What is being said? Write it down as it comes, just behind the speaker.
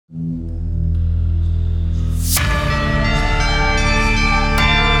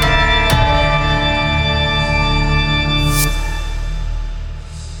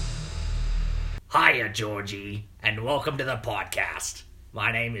Georgie, and welcome to the podcast.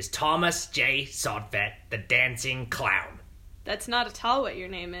 My name is Thomas J. Sodvet, the Dancing Clown. That's not at all what your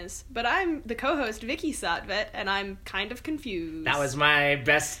name is, but I'm the co-host Vicky Sotvet, and I'm kind of confused. That was my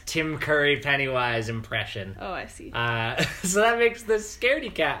best Tim Curry Pennywise impression. Oh, I see. So that makes the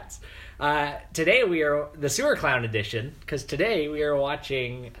Scaredy Cats. Today we are the Sewer Clown edition, because today we are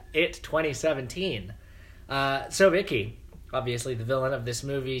watching It 2017. So Vicky, obviously the villain of this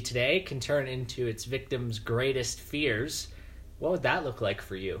movie today can turn into its victim's greatest fears. What would that look like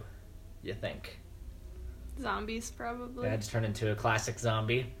for you, you think? Zombies, probably. Yeah, just turn into a classic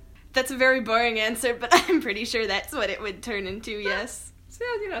zombie. That's a very boring answer, but I'm pretty sure that's what it would turn into, yes. So,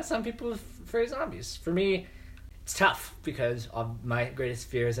 some people fear zombies. For me, it's tough because my greatest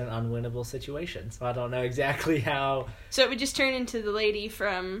fear is an unwinnable situation. So I don't know exactly how... So it would just turn into the lady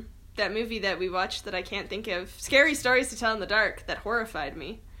from that movie that we watched that I can't think of. Scary Stories to Tell in the Dark. That horrified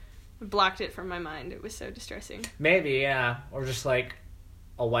me. I blocked it from my mind. It was so distressing. Maybe, yeah. Or just like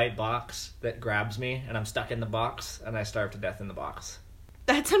a white box that grabs me and I'm stuck in the box and I starve to death in the box.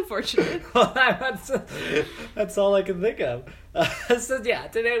 That's unfortunate. That's all I can think of. So yeah,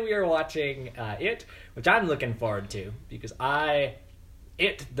 today we are watching It, which I'm looking forward to because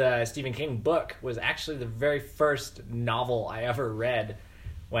It, the Stephen King book, was actually the very first novel I ever read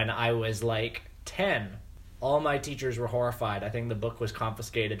when I was like 10. All my teachers were horrified. I think the book was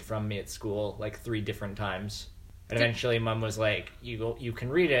confiscated from me at school like 3 different times. And eventually Mom was like, you can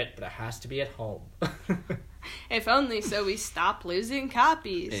read it, but it has to be at home. If only so we stop losing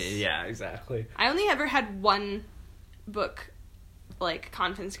copies. Yeah, exactly. I only ever had one book, like,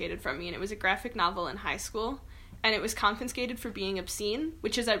 confiscated from me, and it was a graphic novel in high school. And it was confiscated for being obscene,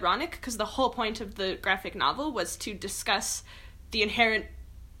 which is ironic, because the whole point of the graphic novel was to discuss the inherent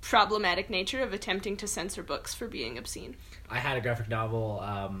problematic nature of attempting to censor books for being obscene. I had a graphic novel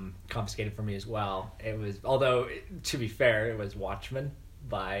confiscated from me as well. It was, although, to be fair, it was Watchmen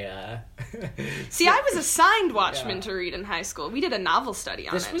by... See, I was assigned Watchmen to read in high school. We did a novel study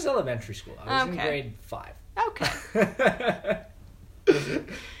on it. This was elementary school. I was in grade 5. Okay.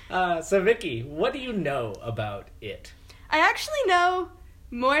 So, Vicky, what do you know about It? I actually know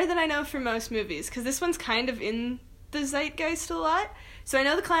more than I know for most movies, because this one's kind of in the zeitgeist a lot. So I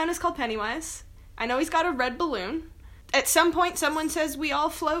know the clown is called Pennywise. I know he's got a red balloon. At some point, someone says, we all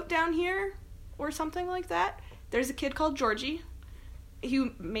float down here, or something like that. There's a kid called Georgie,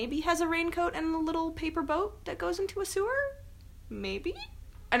 who maybe has a raincoat and a little paper boat that goes into a sewer? Maybe?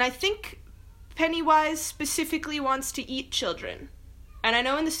 And I think Pennywise specifically wants to eat children. And I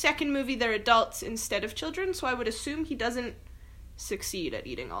know in the second movie they're adults instead of children, so I would assume he doesn't succeed at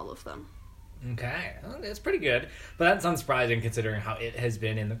eating all of them. Okay, well, that's pretty good. But that's unsurprising considering how It has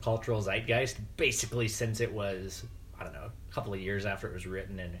been in the cultural zeitgeist basically since it was, I don't know, a couple of years after it was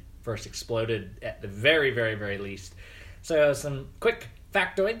written and first exploded at the very, very, very least. So some quick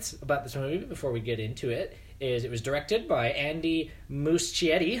factoids about this movie before we get into it is it was directed by Andy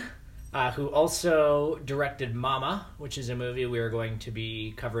Muschietti, who also directed Mama, which is a movie we are going to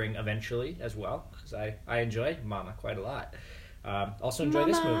be covering eventually as well, because I enjoy Mama quite a lot. Also enjoy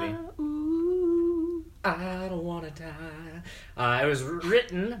this movie. Ooh. I don't want to die. It was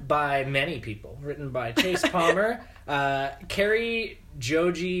written by many people. Written by Chase Palmer, Cary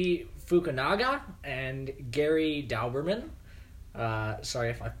Joji Fukunaga, and Gary Dauberman. Sorry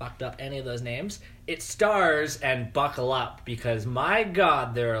if I fucked up any of those names. It stars, and buckle up, because my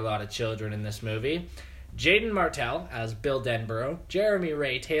god, there are a lot of children in this movie. Jaden Martell as Bill Denborough, Jeremy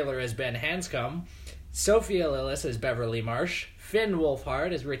Ray Taylor as Ben Hanscom, Sophia Lillis as Beverly Marsh, Finn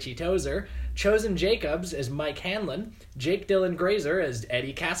Wolfhard as Richie Tozer, Chosen Jacobs as Mike Hanlon, Jake Dylan Grazer as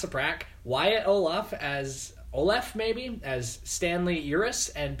Eddie Casaprak, Wyatt Olaf as as Stanley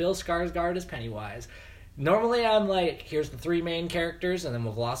Uris, and Bill Skarsgård as Pennywise. Normally I'm like, here's the 3 main characters, and then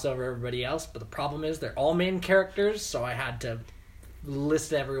we'll gloss over everybody else, but the problem is they're all main characters, so I had to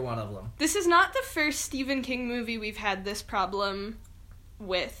list every one of them. This is not the first Stephen King movie we've had this problem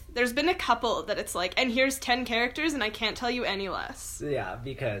with. There's been a couple that it's like, and here's 10 characters and I can't tell you any less. Yeah,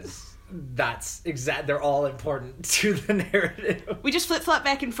 because that's they're all important to the narrative. We just flip-flop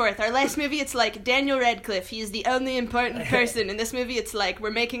back and forth. Our last movie, it's like, Daniel Radcliffe, he is the only important person. In this movie, it's like,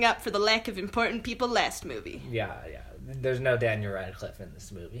 we're making up for the lack of important people last movie. Yeah. There's no Daniel Radcliffe in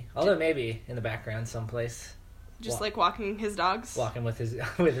this movie. Although maybe in the background someplace. Just like walking his dogs? Walking with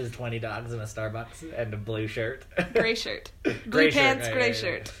his 20 dogs in a Starbucks and a blue shirt. Gray shirt. Blue pants, gray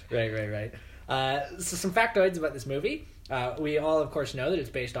shirt. Right. So some factoids about this movie. We all, of course, know that it's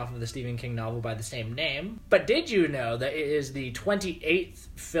based off of the Stephen King novel by the same name. But did you know that it is the 28th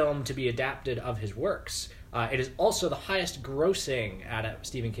film to be adapted of his works? It is also the highest grossing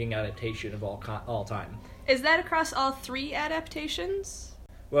Stephen King adaptation of all time. Is that across all 3 adaptations?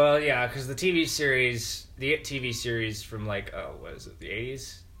 Well, yeah, because the TV series from the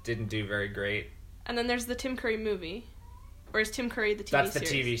 80s, didn't do very great. And then there's the Tim Curry movie. Or is Tim Curry the TV series?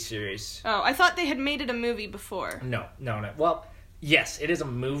 That's the TV series. Oh, I thought they had made it a movie before. No. Well, yes, it is a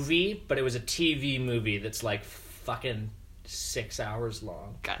movie, but it was a TV movie that's like fucking 6 hours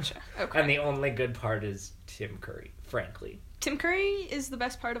long. Gotcha. Okay. And the only good part is Tim Curry, frankly. Tim Curry is the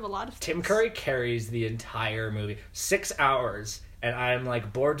best part of a lot of things. Tim Curry carries the entire movie. 6 hours, and I'm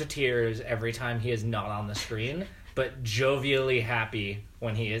like bored to tears every time he is not on the screen, but jovially happy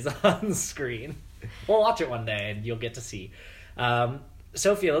when he is on the screen. We'll watch it one day, and you'll get to see.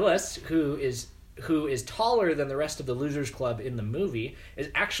 Sophia Lillis, who is taller than the rest of the Losers Club in the movie, is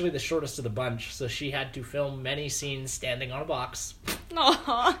actually the shortest of the bunch, so she had to film many scenes standing on a box.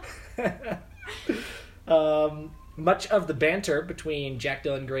 Aww. Much of the banter between Jack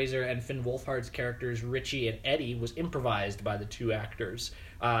Dylan Grazer and Finn Wolfhard's characters Richie and Eddie was improvised by the 2 actors.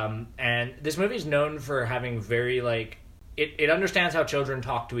 And this movie is known for having very, it understands how children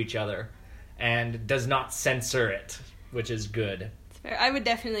talk to each other and does not censor it, which is good. It's fair. I would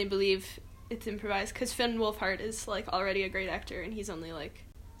definitely believe it's improvised, because Finn Wolfhard is, already a great actor, and he's only,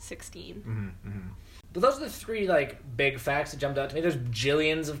 16. Mm-hmm, mm-hmm. But those are the 3, big facts that jumped out to me. There's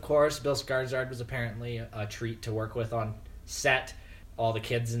Jillian's, of course. Bill Skarsgård was apparently a treat to work with on set. All the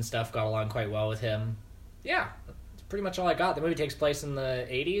kids and stuff got along quite well with him. Yeah, that's pretty much all I got. The movie takes place in the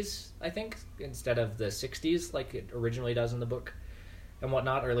 80s, I think, instead of the 60s, like it originally does in the book and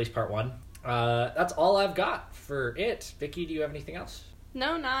whatnot, or at least part 1. That's all I've got for it. Vicky, do you have anything else?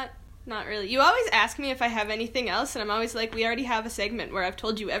 No, not really. You always ask me if I have anything else, and I'm always like, we already have a segment where I've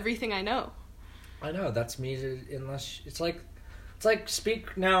told you everything I know. I know, that's me, unless... It's like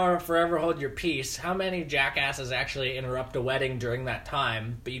speak now or forever hold your peace. How many jackasses actually interrupt a wedding during that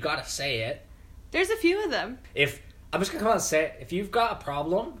time? But you gotta say it. There's a few of them. I'm just gonna come out and say it. If you've got a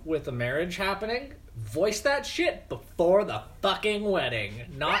problem with a marriage happening, voice that shit before the fucking wedding.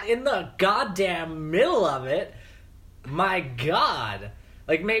 Not in the goddamn middle of it. My God.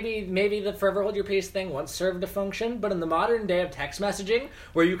 Maybe the forever hold your peace thing once served a function, but in the modern day of text messaging,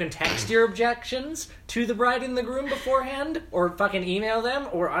 where you can text your objections to the bride and the groom beforehand, or fucking email them,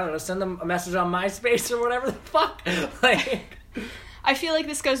 or, I don't know, send them a message on MySpace or whatever the fuck. I feel like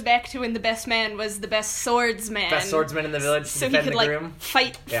this goes back to when the best man was the best swordsman. Best swordsman in the village to so defend he could, the groom.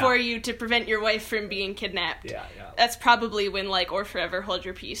 Fight for you to prevent your wife from being kidnapped. Yeah. That's probably when, or forever hold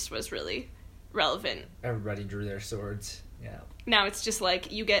your peace was really relevant. Everybody drew their swords. Yeah. Now it's just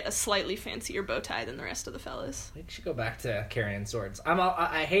you get a slightly fancier bow tie than the rest of the fellas. We should go back to carrying swords.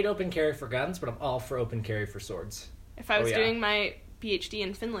 I hate open carry for guns, but I'm all for open carry for swords. If I was doing my PhD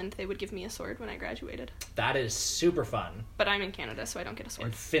in Finland, they would give me a sword when I graduated. That is super fun. But I'm in Canada, so I don't get a sword.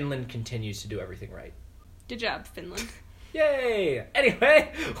 And Finland continues to do everything right. Good job, Finland. Yay!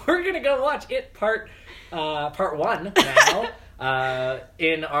 Anyway, we're gonna go watch it part 1 now.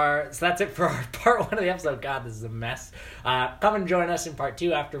 So that's it for our part 1 of the episode. God, this is a mess. Come and join us in part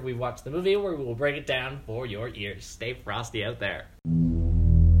 2 after we watch the movie, where we will break it down for your ears. Stay frosty out there.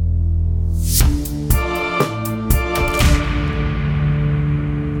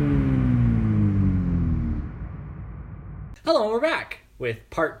 Hello, and we're back with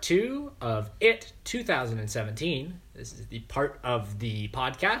part 2 of It 2017. This is the part of the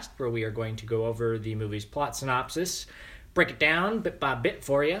podcast where we are going to go over the movie's plot synopsis, break it down bit by bit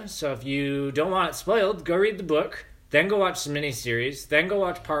for you. So if you don't want it spoiled, go read the book, then go watch the miniseries, then go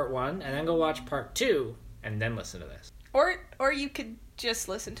watch part 1, and then go watch part 2, and then listen to this. Or you could just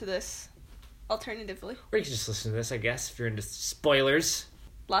listen to this alternatively. Or you can just listen to this, I guess, if you're into spoilers.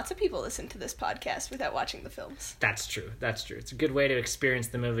 Lots of people listen to this podcast without watching the films. That's true. It's a good way to experience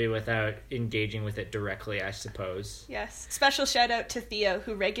the movie without engaging with it directly, I suppose. Yes. Special shout out to Theo,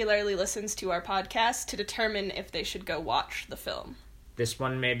 who regularly listens to our podcast to determine if they should go watch the film. This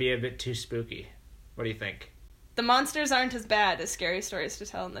one may be a bit too spooky. What do you think? The monsters aren't as bad as Scary Stories to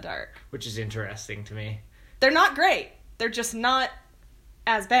Tell in the Dark. Which is interesting to me. They're not great. They're just not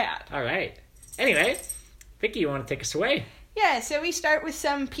as bad. All right. Anyway, Vicky, you want to take us away? Yeah, so we start with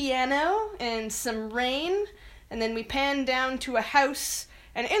some piano and some rain, and then we pan down to a house,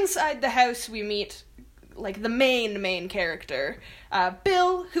 and inside the house we meet, the main character,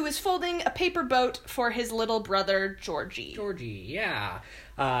 Bill, who is folding a paper boat for his little brother, Georgie. Georgie, yeah.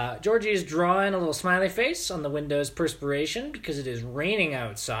 Georgie is drawing a little smiley face on the window's perspiration because it is raining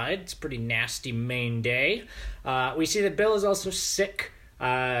outside. It's a pretty nasty Maine day. We see that Bill is also sick.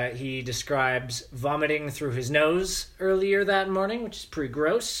 He describes vomiting through his nose earlier that morning, which is pretty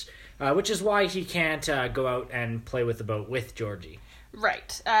gross. which is why he can't go out and play with the boat with Georgie.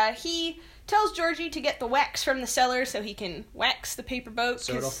 Right. He tells Georgie to get the wax from the cellar so he can wax the paper boat.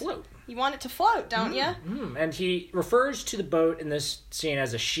 So it'll float. You want it to float, don't you? Mm-hmm. And he refers to the boat in this scene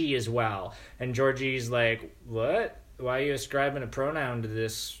as a she as well. And Georgie's like, what? Why are you ascribing a pronoun to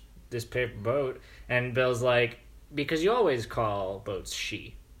this paper boat? And Bill's like, because you always call boats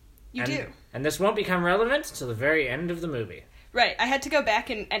she. You do. And this won't become relevant until the very end of the movie. Right. I had to go back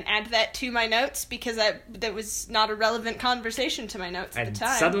and add that to my notes because that was not a relevant conversation to my notes at the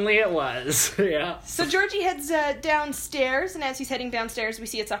time. Suddenly it was. Yeah. So Georgie heads downstairs, and as he's heading downstairs, we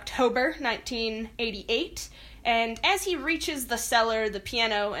see it's October 1988. And as he reaches the cellar, the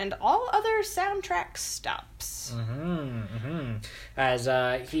piano, and all other soundtrack stops.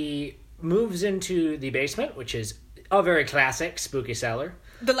 As he moves into the basement, which is a very classic spooky cellar.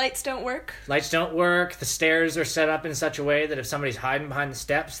 The lights don't work. Lights don't work. The stairs are set up in such a way that if somebody's hiding behind the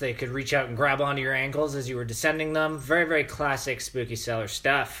steps, they could reach out and grab onto your ankles as you were descending them. Very, very classic spooky cellar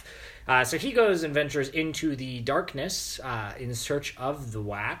stuff. So he goes and ventures into the darkness in search of the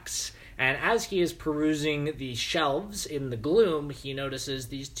wax. And as he is perusing the shelves in the gloom, he notices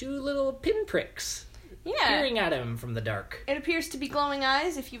these two little pinpricks peering at him from the dark. It appears to be glowing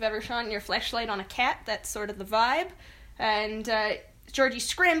eyes. If you've ever shone your flashlight on a cat, that's sort of the vibe. And Georgie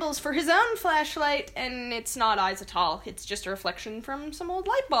scrambles for his own flashlight, and it's not eyes at all. It's just a reflection from some old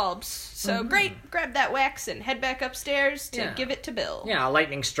light bulbs. So great, grab that wax and head back upstairs to give it to Bill. Yeah,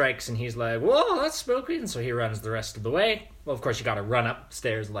 lightning strikes, and he's like, whoa, that's spooky, and so he runs the rest of the way. Well, of course, you gotta run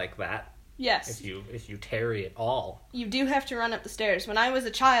upstairs like that. Yes. If you tarry at all. You do have to run up the stairs. When I was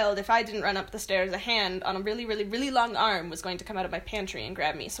a child, if I didn't run up the stairs, a hand on a really, really, really long arm was going to come out of my pantry and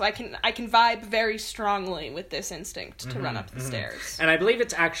grab me. So I can vibe very strongly with this instinct to run up the stairs. And I believe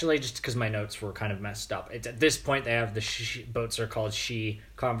it's actually just because my notes were kind of messed up. It's at this point they have the boats are called she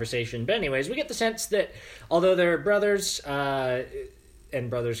conversation. But anyways, we get the sense that although they're brothers, and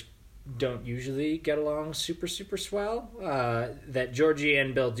brothers don't usually get along super, super swell, that Georgie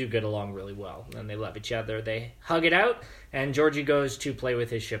and Bill do get along really well. And they love each other. They hug it out, and Georgie goes to play with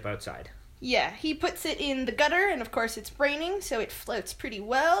his ship outside. Yeah, he puts it in the gutter, and of course it's raining, so it floats pretty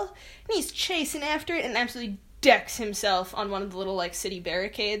well. And he's chasing after it and absolutely decks himself on one of the little, city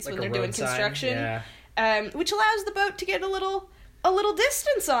barricades like when they're doing construction. Yeah. Which allows the boat to get a little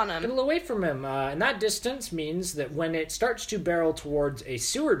distance on him. A little away from him. And that distance means that when it starts to barrel towards a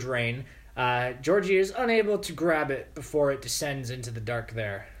sewer drain, Georgie is unable to grab it before it descends into the dark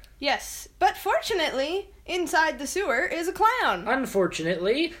there. Yes, but fortunately, inside the sewer is a clown.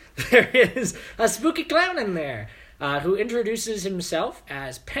 Unfortunately, there is a spooky clown in there, who introduces himself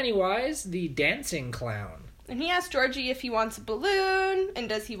as Pennywise the Dancing Clown. And he asks Georgie if he wants a balloon, and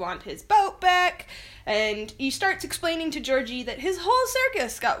does he want his boat back, and he starts explaining to Georgie that his whole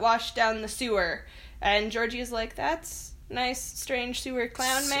circus got washed down the sewer. And Georgie is like, that's nice, strange sewer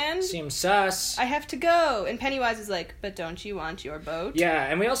clown man. Seems sus. I have to go. And Pennywise is like, but don't you want your boat? Yeah,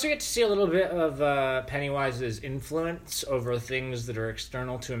 and we also get to see a little bit of Pennywise's influence over things that are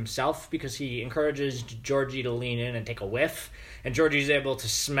external to himself, because he encourages Georgie to lean in and take a whiff. And Georgie's able to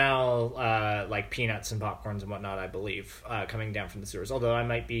smell, peanuts and popcorns and whatnot, I believe, coming down from the sewers. Although I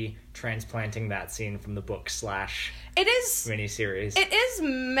might be transplanting that scene from the book / miniseries. It is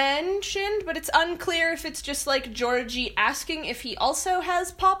mentioned, but it's unclear if it's just, Georgie asking if he also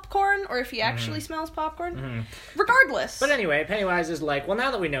has popcorn, or if he actually smells popcorn. Regardless. But anyway, Pennywise is like, well, now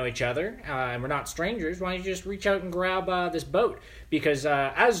that we know each other, and we're not strangers, why don't you just reach out and grab this boat? Because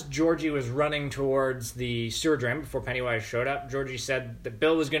as Georgie was running towards the sewer drain before Pennywise showed up, Georgie said that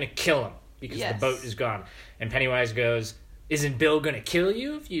Bill was going to kill him because the boat is gone. And Pennywise goes, isn't Bill going to kill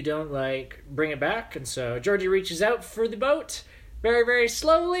you if you don't, bring it back? And so Georgie reaches out for the boat very, very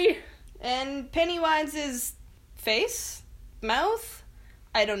slowly. And Pennywise's face, mouth,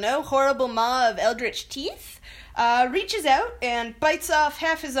 I don't know, horrible maw of eldritch teeth, reaches out and bites off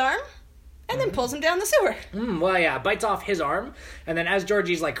half his arm. And then pulls him down the sewer. Bites off his arm. And then as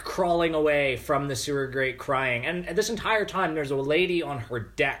Georgie's, crawling away from the sewer grate crying. And this entire time, there's a lady on her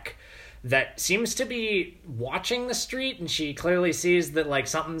deck that seems to be watching the street. And she clearly sees that,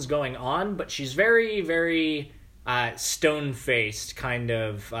 something's going on. But she's very, very stone-faced, kind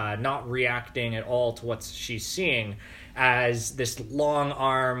of not reacting at all to what she's seeing. As this long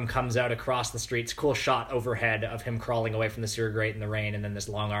arm comes out across the street. It's a cool shot overhead of him crawling away from the sewer grate in the rain, and then this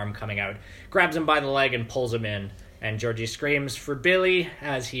long arm coming out, grabs him by the leg and pulls him in. And Georgie screams for Billy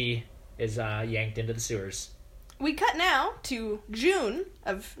as he is yanked into the sewers. We cut now to June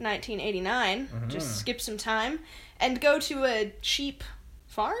of 1989, just skip some time, and go to a sheep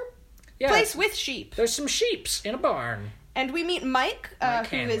farm? Yeah. Place with sheep. There's some sheeps in a barn. And we meet Mike who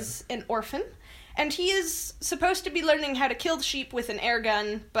Hanlon. is an orphan. And he is supposed to be learning how to kill sheep with an air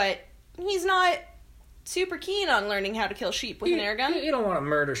gun, but he's not super keen on learning how to kill sheep with an air gun. You don't want to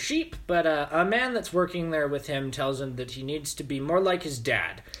murder sheep, but a man that's working there with him tells him that he needs to be more like his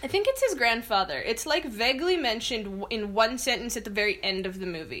dad. I think it's his grandfather. It's like vaguely mentioned in one sentence at the very end of the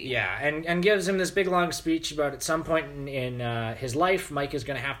movie. Yeah, and gives him this big long speech about at some point in his life, Mike is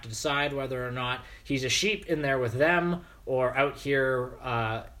going to have to decide whether or not he's a sheep in there with them or out here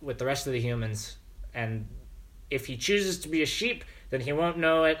with the rest of the humans. And if he chooses to be a sheep, then he won't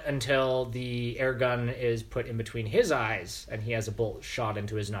know it until the air gun is put in between his eyes and he has a bolt shot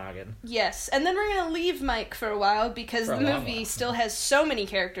into his noggin. Yes, and then we're going to leave Mike for a while because For a the long movie while. still has so many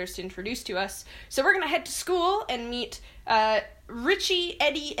characters to introduce to us. So we're going to head to school and meet Richie,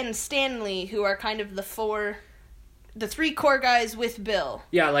 Eddie, and Stanley, who are kind of the three core guys with Bill.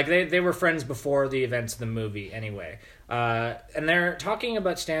 Yeah, like they were friends before the events of the movie anyway. And they're talking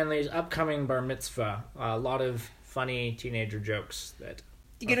about Stanley's upcoming bar mitzvah. A lot of funny teenager jokes that...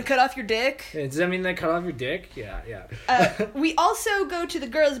 You gonna cut off your dick? Does that mean they cut off your dick? Yeah. We also go to the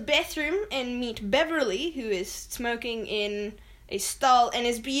girls' bathroom and meet Beverly, who is smoking in a stall and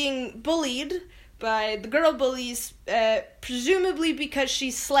is being bullied by the girl bullies, presumably because she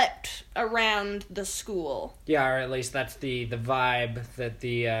slept around the school. Yeah, or at least that's the vibe that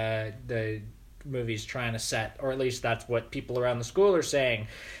the movie's trying to set, or at least that's what people around the school are saying.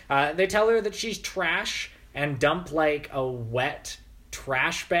 They tell her that she's trash and dump like a wet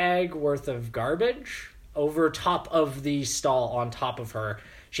trash bag worth of garbage over top of the stall on top of her.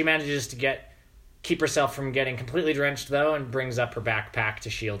 She manages to keep herself from getting completely drenched though, and brings up her backpack to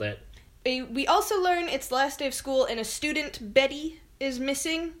shield it. We also learn it's the last day of school and a student, Betty, is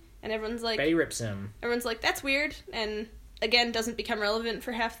missing, and everyone's like, Betty rips him. that's weird, and again, doesn't become relevant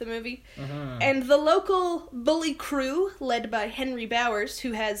for half the movie. Mm-hmm. And the local bully crew, led by Henry Bowers,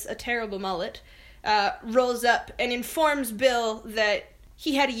 who has a terrible mullet, rolls up and informs Bill that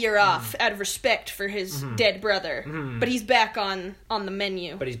he had a year off out of respect for his dead brother, but he's back on the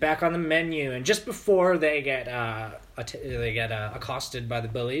menu. But he's back on the menu, and just before they get accosted by the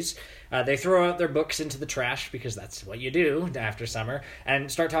bullies, they throw out their books into the trash, because that's what you do after summer,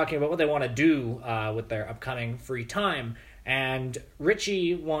 and start talking about what they want to do with their upcoming free time. And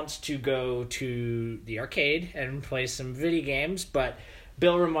Richie wants to go to the arcade and play some video games, but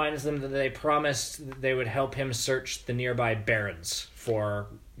Bill reminds them that they promised that they would help him search the nearby barrens for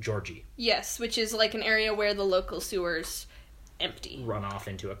Georgie. Yes, which is like an area where the local sewers empty. Run off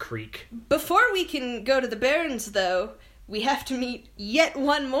into a creek. Before we can go to the Barrens, though, we have to meet yet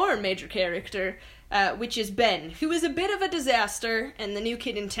one more major character, which is Ben, who is a bit of a disaster and the new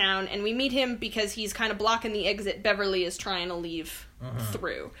kid in town, and we meet him because he's kind of blocking the exit Beverly is trying to leave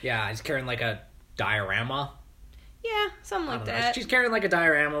through. Yeah, he's carrying like a diorama. Yeah, something like that. She's carrying like a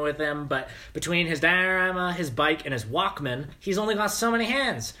diorama with him, but between his diorama, his bike, and his Walkman, he's only got so many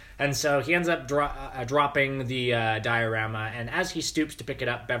hands. And so he ends up dropping the diorama, and as he stoops to pick it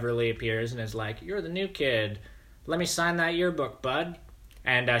up, Beverly appears and is like, "You're the new kid. Let me sign that yearbook, bud."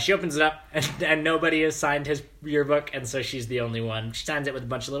 And she opens it up, and nobody has signed his yearbook, and so she's the only one. She signs it with a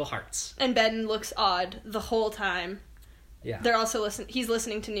bunch of little hearts. And Ben looks odd the whole time. Yeah. They're also he's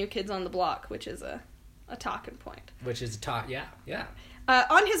listening to New Kids on the Block, which is a talking point. Which is yeah.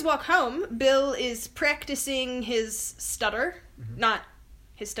 On his walk home, Bill is practicing his stutter. Not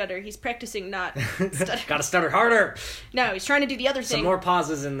his stutter. He's practicing not stutter. Gotta stutter harder. No, he's trying to do the other thing. Some more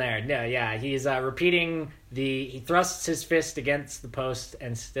pauses in there. No, yeah, he's repeating he thrusts his fist against the post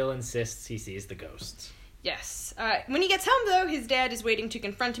and still insists he sees the ghosts. Yes. When he gets home, though, his dad is waiting to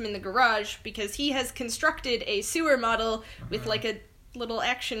confront him in the garage because he has constructed a sewer model with like a little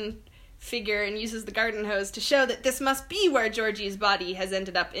action figure and uses the garden hose to show that this must be where Georgie's body has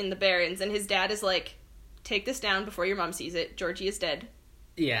ended up in the Barrens. And his dad is like, "Take this down before your mom sees it. Georgie is dead.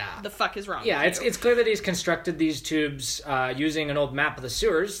 Yeah. The fuck is wrong Yeah, with you?" it's clear that he's constructed these tubes using an old map of the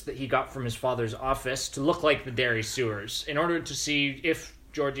sewers that he got from his father's office to look like the Derry sewers in order to see if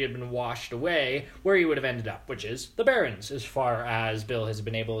Georgie had been washed away, where he would have ended up, which is the Barrens, as far as Bill has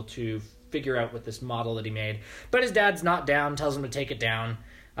been able to figure out with this model that he made. But his dad's not down, tells him to take it down.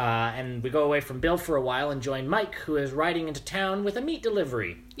 And we go away from Bill for a while and join Mike, who is riding into town with a meat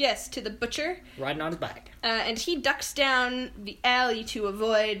delivery. Yes, to the butcher. Riding on his bike. And he ducks down the alley to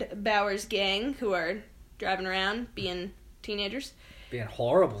avoid Bauer's gang, who are driving around being teenagers. Being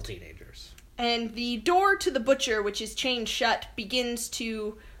horrible teenagers. And the door to the butcher, which is chained shut, begins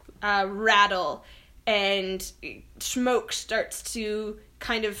to rattle, and smoke starts to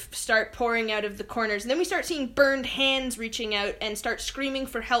kind of start pouring out of the corners. And then we start seeing burned hands reaching out and start screaming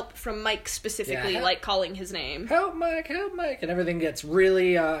for help from Mike specifically, like calling his name. Help, Mike, help, Mike. And everything gets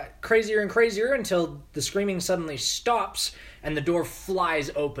really crazier and crazier until the screaming suddenly stops and the door flies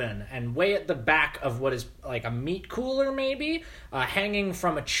open. And way at the back of what is like a meat cooler, maybe, hanging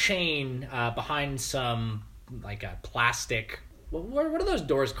from a chain behind some, like a plastic... What are those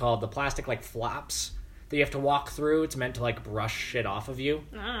doors called? The plastic, like, flaps that you have to walk through? It's meant to, like, brush shit off of you.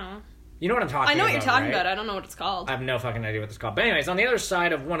 I don't know. You know what I'm talking about, I know what you're talking right? about. I don't know what it's called. I have no fucking idea what it's called. But anyways, on the other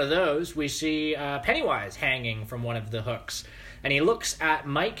side of one of those, we see Pennywise hanging from one of the hooks. And he looks at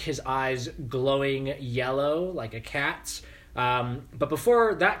Mike, his eyes glowing yellow like a cat's. But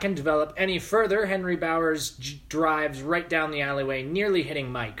before that can develop any further, Henry Bowers drives right down the alleyway, nearly hitting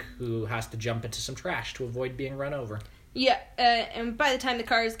Mike, who has to jump into some trash to avoid being run over. Yeah, and by the time the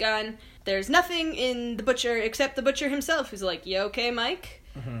car is gone, there's nothing in the butcher except the butcher himself, who's like, "You okay, Mike?"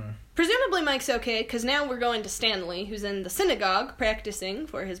 Mm-hmm. Presumably Mike's okay, because now we're going to Stanley, who's in the synagogue practicing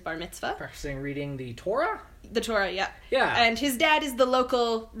for his bar mitzvah. Practicing reading the Torah? The Torah, yeah. Yeah. And his dad is the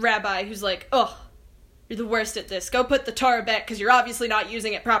local rabbi who's like, "Oh, you're the worst at this. Go put the Torah back, because you're obviously not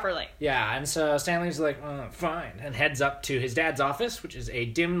using it properly." Yeah, and so Stanley's like, fine, and heads up to his dad's office, which is a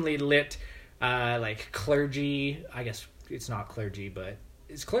dimly lit, like, clergy, I guess it's not clergy, but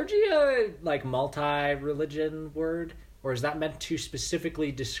is clergy a, like, multi-religion word? Or is that meant to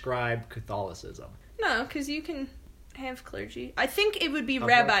specifically describe Catholicism? No, because you can have clergy. I think it would be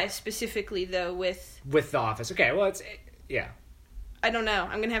rabbi specifically, though, with the office. Okay, well, yeah. I don't know.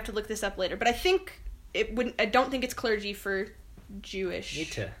 I'm going to have to look this up later. But I think it wouldn't. I don't think it's clergy for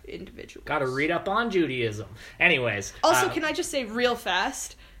Jewish individuals. Gotta read up on Judaism. Anyways. Also, can I just say real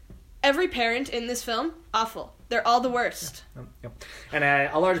fast, every parent in this film, awful. They're all the worst. Yep. And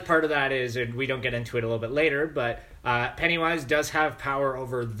a large part of that is, and we don't get into it a little bit later, but Pennywise does have power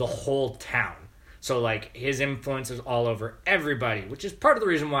over the whole town. So, like, his influence is all over everybody, which is part of the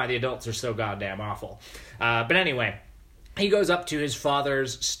reason why the adults are so goddamn awful. But anyway, he goes up to his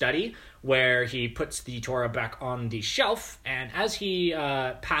father's study, where he puts the Torah back on the shelf, and as he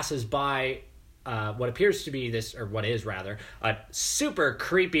passes by what appears to be this, or what is rather, a super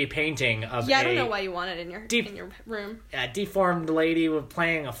creepy painting of I don't know why you want it in your room. A deformed lady with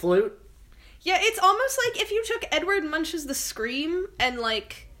playing a flute. Yeah, it's almost like if you took Edward Munch's The Scream and,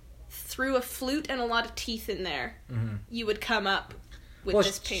 like, threw a flute and a lot of teeth in there, you would come up with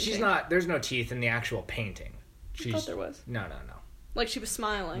this painting. There's no teeth in the actual painting. I thought there was. No. Like she was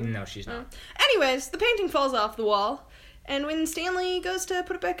smiling. No, she's not. Anyways, the painting falls off the wall, and when Stanley goes to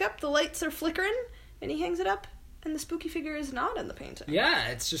put it back up, the lights are flickering, and he hangs it up, and the spooky figure is not in the painting. Yeah,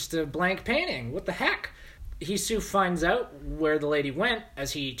 it's just a blank painting. What the heck? Hisu finds out where the lady went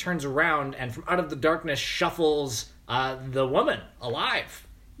as he turns around, and from out of the darkness shuffles the woman, alive.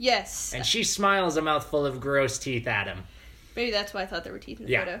 Yes. And she smiles a mouthful of gross teeth at him. Maybe that's why I thought there were teeth in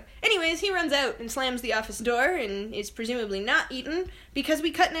the photo. Anyways, he runs out and slams the office door and is presumably not eaten, because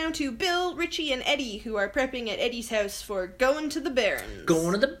we cut now to Bill, Richie, and Eddie, who are prepping at Eddie's house for going to the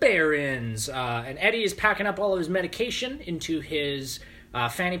Barrens. And Eddie is packing up all of his medication into his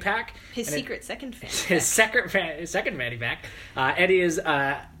fanny pack. His secret second fanny pack. His second fanny pack. Eddie is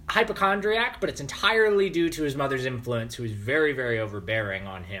hypochondriac, but it's entirely due to his mother's influence, who is very, very overbearing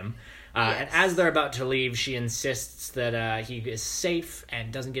on him. And as they're about to leave, she insists that he is safe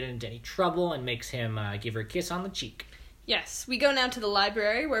and doesn't get into any trouble, and makes him give her a kiss on the cheek. Yes, we go now to the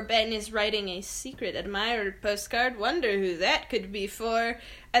library, where Ben is writing a secret admirer postcard. Wonder who that could be for.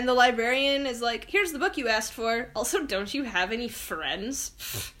 And the librarian is like, "Here's the book you asked for. Also, don't you have any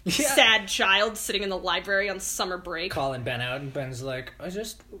friends?" Sad child sitting in the library on summer break. Calling Ben out, and Ben's like,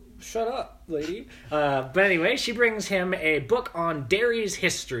 shut up, lady. But anyway, she brings him a book on Derry's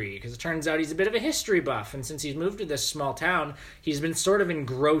history, because it turns out he's a bit of a history buff, and since he's moved to this small town, he's been sort of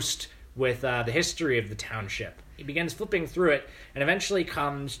engrossed with the history of the township. He begins flipping through it, and eventually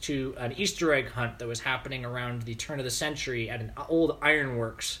comes to an Easter egg hunt that was happening around the turn of the century at an old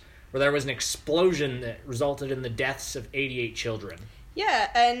ironworks, where there was an explosion that resulted in the deaths of 88 children. Yeah,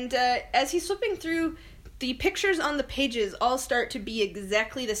 and as he's flipping through, the pictures on the pages all start to be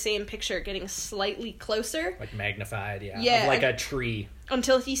exactly the same picture, getting slightly closer. Like magnified, yeah. Yeah. Of like a tree.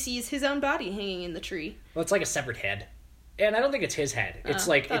 Until he sees his own body hanging in the tree. Well, it's like a severed head. And I don't think it's his head. It's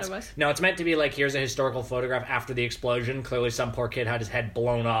it was. No, it's meant to be like, here's a historical photograph after the explosion. Clearly some poor kid had his head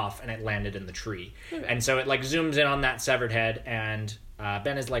blown off and it landed in the tree. Okay. And so it like zooms in on that severed head, and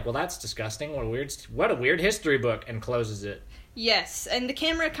Ben is like, "Well, that's disgusting. What a weird history book," and closes it. Yes, and the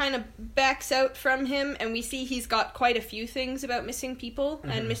camera kind of backs out from him, and we see he's got quite a few things about missing people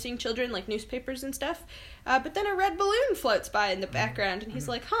and missing children, like newspapers and stuff. But then a red balloon floats by in the background, and he's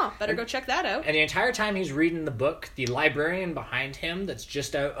like, better go check that out. And the entire time he's reading the book, the librarian behind him that's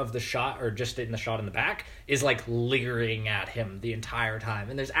just out of the shot, or just in the shot in the back, is like leering at him the entire time.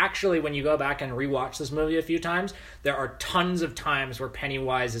 And there's actually, when you go back and rewatch this movie a few times, there are tons of times where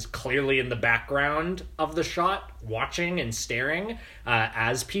Pennywise is clearly in the background of the shot, watching and staring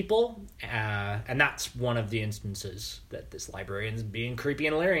as people. And that's one of the instances that this librarian's being creepy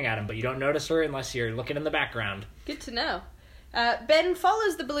and leering at him, but you don't notice her unless you're looking in the background. Good to know. Ben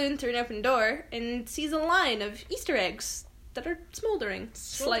follows the balloon through an open door and sees a line of Easter eggs that are smoldering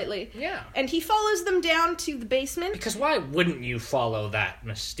slightly. Yeah. And he follows them down to the basement. Because why wouldn't you follow that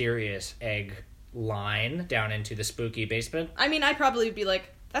mysterious egg line down into the spooky basement? I mean, I'd probably be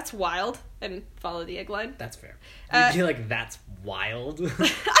like, that's wild, and follow the egg line. That's fair. You'd be like, that's wild.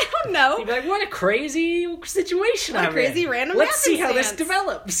 I don't know. You'd be like, what a crazy situation I'm in. Crazy random Let's see how this happenstance.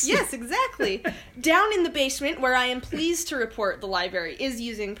 develops. Yes, exactly. Down in the basement, where I am pleased to report the library is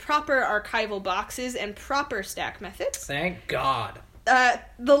using proper archival boxes and proper stack methods. Thank God.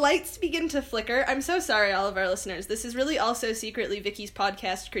 The lights begin to flicker. I'm so sorry, all of our listeners. This is really also secretly Vicky's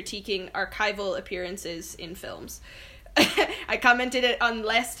podcast critiquing archival appearances in films. I commented it on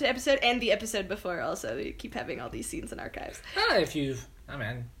last episode and the episode before also. We keep having all these scenes in archives. You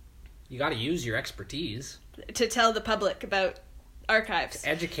gotta use your expertise. To tell the public about archives. To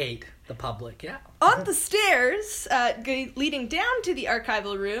educate the public, yeah. On the stairs, leading down to the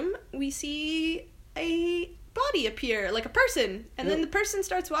archival room, we see a body appear, like a person. And then the person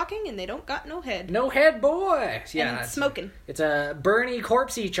starts walking and they don't got no head. No head boy! Yeah, and smoking. It's a Bernie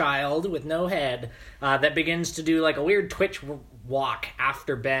corpsey child with no head that begins to do like a weird twitch walk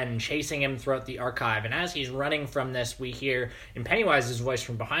after Ben, chasing him throughout the archive. And as he's running from this, we hear in Pennywise's voice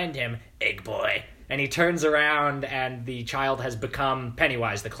from behind him, "Egg boy." And he turns around and the child has become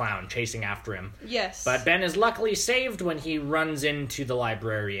Pennywise the clown, chasing after him. Yes. But Ben is luckily saved when he runs into the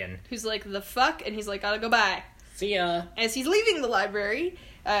librarian. Who's like, the fuck? And he's like, gotta go by. See ya. As he's leaving the library,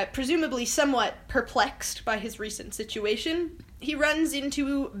 presumably somewhat perplexed by his recent situation, he runs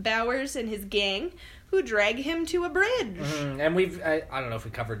into Bowers and his gang, who drag him to a bridge. Mm-hmm. And I don't know if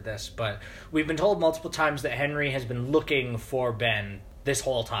we covered this, but we've been told multiple times that Henry has been looking for Ben this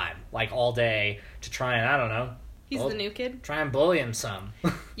whole time, like all day, to try and, I don't know. He's the new kid? Try and bully him some.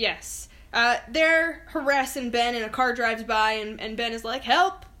 Yes. They're harassing Ben, and a car drives by, and Ben is like,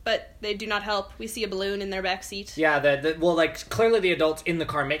 help! But they do not help. We see a balloon in their backseat. Yeah, clearly the adults in the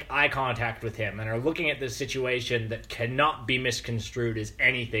car make eye contact with him and are looking at this situation that cannot be misconstrued as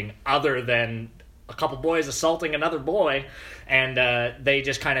anything other than a couple boys assaulting another boy, and they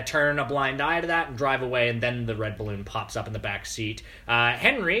just kind of turn a blind eye to that and drive away, and then the red balloon pops up in the back seat.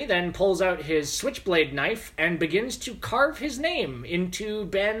 Henry then pulls out his switchblade knife and begins to carve his name into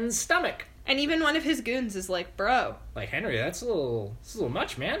Ben's stomach. And even one of his goons is like, bro. Like, Henry, that's a little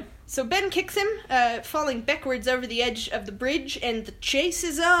much, man. So Ben kicks him, falling backwards over the edge of the bridge, and the chase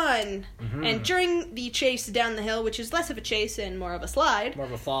is on. Mm-hmm. And during the chase down the hill, which is less of a chase and more of a slide. More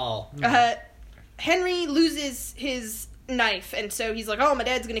of a fall. Henry loses his knife, and so he's like, oh, my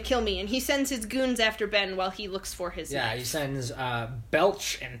dad's gonna kill me, and he sends his goons after Ben while he looks for his knife. Yeah, he sends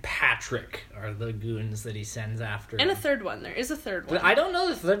Belch and Patrick are the goons that he sends after and him. A third one. There is a third one. I don't know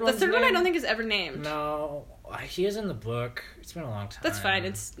the third one. The third one I don't think is ever named. No, he is in the book. It's been a long time. That's fine.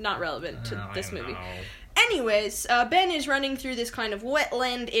 It's not relevant to this movie. Know. Anyways, Ben is running through this kind of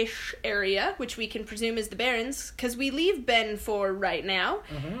wetland-ish area, which we can presume is the Barrens, because we leave Ben for right now,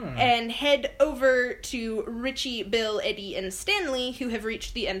 and head over to Richie, Bill, Eddie, and Stanley, who have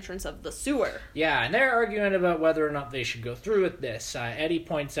reached the entrance of the sewer. Yeah, and they're arguing about whether or not they should go through with this. Eddie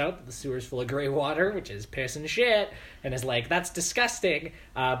points out that the sewer's full of gray water, which is piss and shit, and is like, that's disgusting.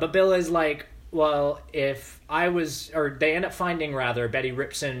 But Bill is like, well, they end up finding, Betty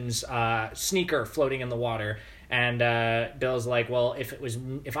Ripson's sneaker floating in the water, and Bill's like, well,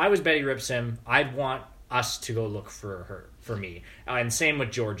 if I was Betty Ripson, I'd want us to go look for me. And same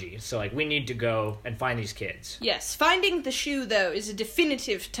with Georgie. So, like, we need to go and find these kids. Yes, finding the shoe, though, is a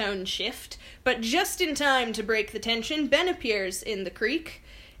definitive tone shift, but just in time to break the tension, Ben appears in the creek,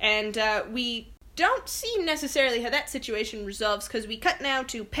 and we don't see necessarily how that situation resolves, because we cut now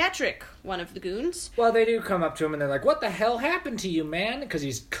to Patrick, one of the goons. Well, they do come up to him and they're like, what the hell happened to you, man? Because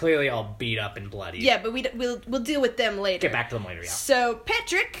he's clearly all beat up and bloody. Yeah, but we'll deal with them later. Get back to them later, yeah. So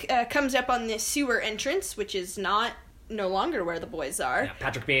Patrick comes up on this sewer entrance, which is no longer where the boys are. Yeah,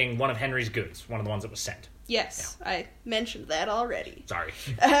 Patrick being one of Henry's goons, one of the ones that was sent. Yes, yeah. I mentioned that already. Sorry.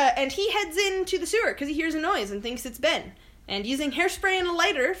 And he heads into the sewer because he hears a noise and thinks it's Ben. And using hairspray and a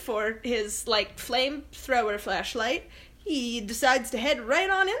lighter for his, flamethrower flashlight, he decides to head right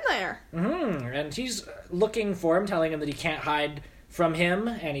on in there. And he's looking for him, telling him that he can't hide from him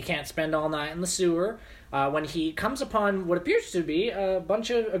and he can't spend all night in the sewer. When he comes upon what appears to be a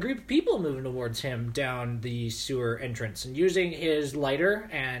group of people moving towards him down the sewer entrance, and using his lighter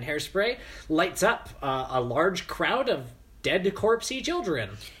and hairspray, lights up a large crowd of dead, corpsey children.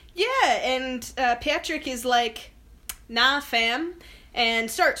 Yeah, and Patrick is like, nah, fam, and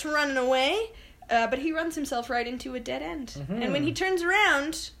starts running away, but he runs himself right into a dead end. And when he turns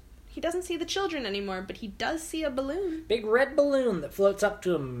around, he doesn't see the children anymore, but he does see a balloon. Big red balloon that floats up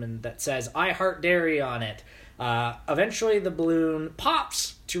to him and that says, I heart dairy on it. Eventually the balloon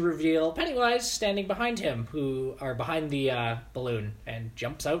pops to reveal Pennywise standing behind him, behind the balloon, and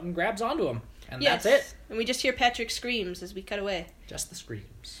jumps out and grabs onto him. And that's it. And we just hear Patrick's screams as we cut away. Just the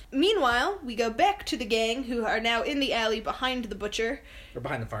screams. Meanwhile, we go back to the gang who are now in the alley behind the butcher. Or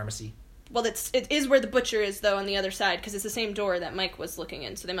behind the pharmacy. Well, it is where the butcher is, though, on the other side, because it's the same door that Mike was looking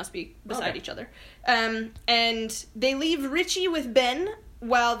in, so they must be beside each other. And they leave Richie with Ben,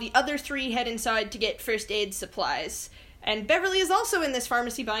 while the other three head inside to get first aid supplies. And Beverly is also in this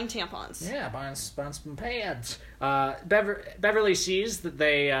pharmacy buying tampons. Yeah, buying some pads. Beverly sees that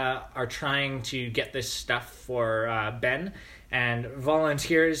they are trying to get this stuff for Ben, and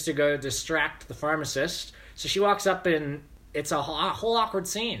volunteers to go distract the pharmacist. So she walks up and it's a whole awkward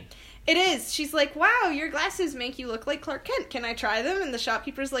scene. It is. She's like, wow, your glasses make you look like Clark Kent. Can I try them? And the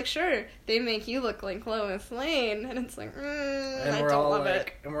shopkeeper's like, sure. They make you look like Lois Lane. And it's like, I don't love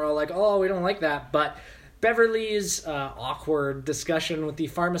it. And we're all like, oh, we don't like that. But Beverly's awkward discussion with the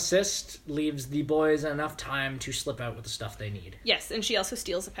pharmacist leaves the boys enough time to slip out with the stuff they need. Yes, and she also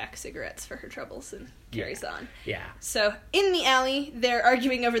steals a pack of cigarettes for her troubles and carries on. Yeah. So, in the alley, they're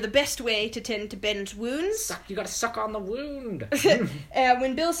arguing over the best way to tend to Ben's wounds. You gotta suck on the wound.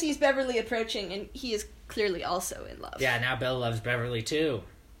 When Bill sees Beverly approaching, and he is clearly also in love. Yeah, now Bill loves Beverly too.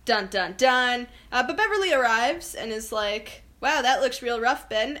 Dun dun dun. But Beverly arrives and is like, wow, that looks real rough,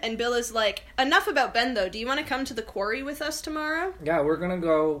 Ben. And Bill is like, enough about Ben, though. Do you want to come to the quarry with us tomorrow? Yeah, we're gonna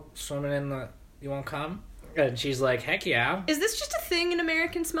go swimming in the... You wanna come? And she's like, heck yeah. Is this just a thing in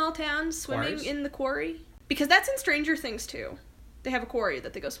American small towns, swimming in the quarry? Because that's in Stranger Things, too. They have a quarry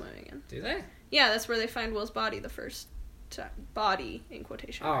that they go swimming in. Do they? Yeah, that's where they find Will's body the first time. Body, in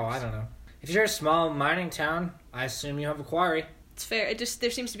quotation marks. I don't know. If you're a small mining town, I assume you have a quarry. It's fair. There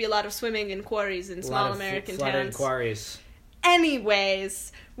seems to be a lot of swimming in quarries in small American towns. Quarries.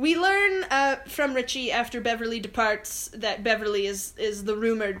 Anyways, we learn from Richie after Beverly departs that Beverly is the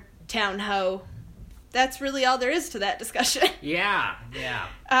rumored town hoe. That's really all there is to that discussion. Yeah.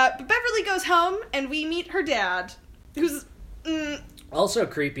 But Beverly goes home, and we meet her dad, who's... also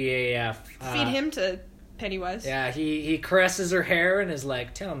creepy AF. Feed him to Pennywise. Yeah, he caresses her hair and is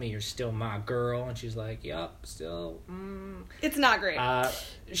like, tell me you're still my girl. And she's like, yup, still, It's not great.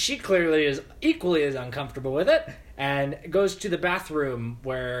 She clearly is equally as uncomfortable with it, and goes to the bathroom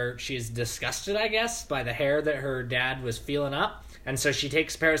where she's disgusted, I guess, by the hair that her dad was feeling up. And so she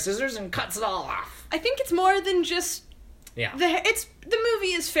takes a pair of scissors and cuts it all off. I think it's more than just... Yeah. The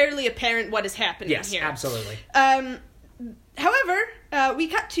movie is fairly apparent what is happening here. Yes, absolutely. However, we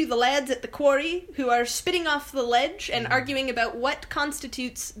cut to the lads at the quarry who are spitting off the ledge and arguing about what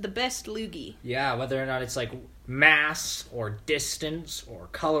constitutes the best loogie. Yeah, whether or not it's like mass or distance or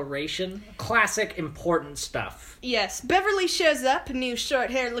coloration. Classic important stuff. Yes, Beverly shows up, new short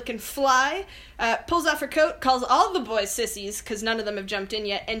hair looking fly, pulls off her coat, calls all the boys sissies, because none of them have jumped in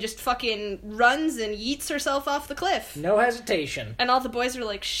yet, and just fucking runs and yeets herself off the cliff. No hesitation. And all the boys are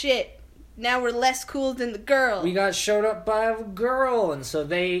like, shit. Now we're less cool than the girl. We got showed up by a girl, and so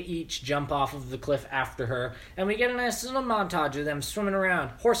they each jump off of the cliff after her, and we get a nice little montage of them swimming around,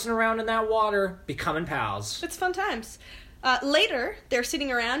 horsing around in that water, becoming pals. It's fun times. Later, they're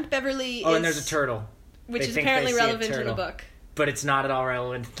sitting around. Beverly is... Oh, and there's a turtle. Which is apparently relevant in the book. But it's not at all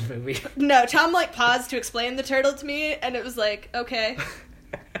relevant in the movie. No, Tom, paused to explain the turtle to me, and it was like, okay...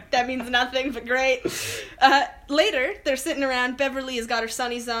 That means nothing, but great. Later, they're sitting around. Beverly has got her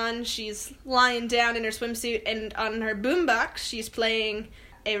sunnies on. She's lying down in her swimsuit, and on her boombox, she's playing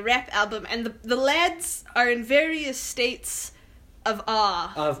a rap album. And the lads are in various states of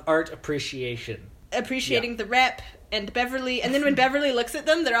awe. Of art appreciation. Appreciating the rap. And Beverly, and then when Beverly looks at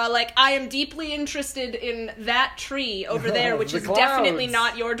them, they're all like, I am deeply interested in that tree over there, which is definitely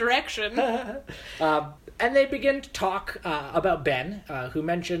not your direction. And they begin to talk about Ben, who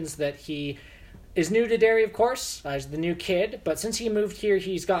mentions that he is new to Derry, of course. He's the new kid, but since he moved here,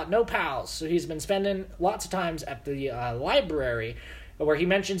 he's got no pals. So he's been spending lots of times at the library, where he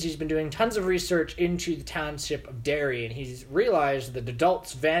mentions he's been doing tons of research into the township of Derry, and he's realized that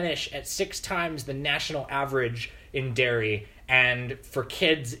adults vanish at 6 times the national average in Derry, and for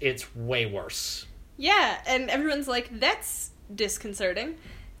kids, it's way worse. Yeah, and everyone's like, that's disconcerting.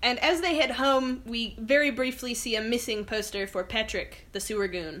 And as they head home, we very briefly see a missing poster for Patrick, the sewer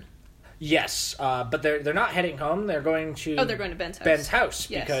goon. Yes, but they're not heading home. They're going to... Oh, they're going to Ben's house. Ben's house,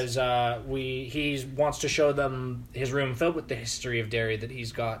 yes. Because he wants to show them his room filled with the history of Derry that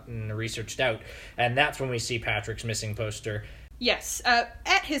he's gotten researched out. And that's when we see Patrick's missing poster. Yes.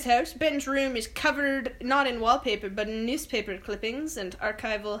 At his house, Ben's room is covered not in wallpaper, but in newspaper clippings and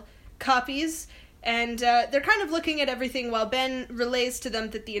archival copies. And they're kind of looking at everything while Ben relays to them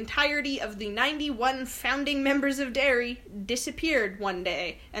that the entirety of the 91 founding members of Derry disappeared one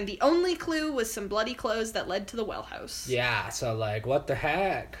day, and the only clue was some bloody clothes that led to the well house. Yeah, so, like, what the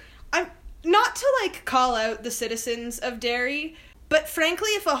heck? I'm not to, like, call out the citizens of Derry, but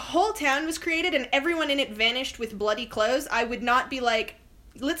frankly, if a whole town was created and everyone in it vanished with bloody clothes, I would not be like,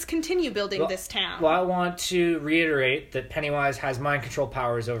 let's continue building this town. Well, I want to reiterate that Pennywise has mind control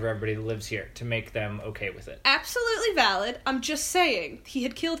powers over everybody that lives here to make them okay with it. Absolutely valid. I'm just saying, he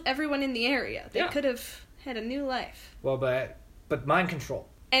had killed everyone in the area. They could have had a new life. Well, but mind control.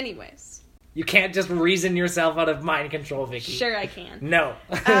 Anyways. You can't just reason yourself out of mind control, Vicky. Sure I can. No.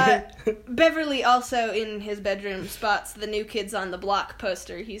 Beverly also, in his bedroom, spots the New Kids on the Block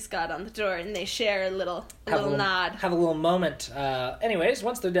poster he's got on the door, and they share a little nod. Have a little moment. Anyways,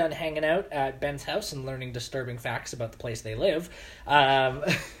 once they're done hanging out at Ben's house and learning disturbing facts about the place they live,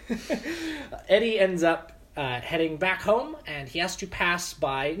 Eddie ends up heading back home, and he has to pass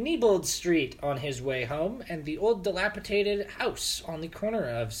by Niebold Street on his way home, and the old dilapidated house on the corner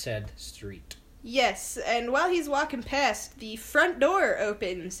of said street. Yes, and while he's walking past, the front door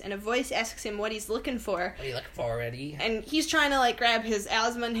opens, and a voice asks him what he's looking for. What are you looking for, Eddie? And he's trying to, like, grab his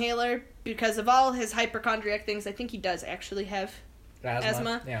asthma inhaler, because of all his hypochondriac things, I think he does actually have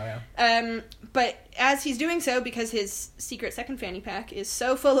asthma. Yeah. But as he's doing so, because his secret second fanny pack is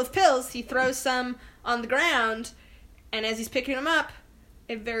so full of pills, he throws some on the ground, and as he's picking them up,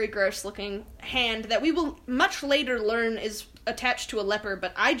 a very gross-looking hand that we will much later learn is attached to a leper,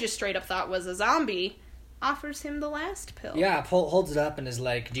 but I just straight up thought was a zombie, offers him the last pill. Yeah, holds it up and is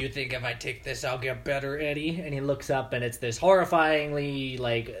like, do you think if I take this I'll get better, Eddie? And he looks up and it's this horrifyingly,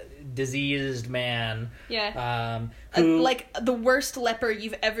 like, diseased man. Yeah. Who... like the worst leper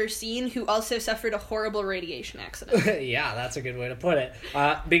you've ever seen, who also suffered a horrible radiation accident. Yeah, that's a good way to put it.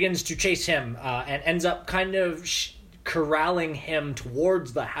 Begins to chase him and ends up kind of corralling him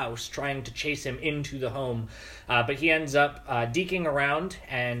towards the house, trying to chase him into the home. But he ends up deking around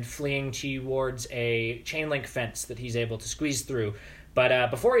and fleeing towards a chain link fence that he's able to squeeze through.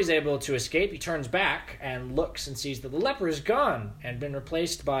 But before he's able to escape, he turns back and looks and sees that the leper is gone and been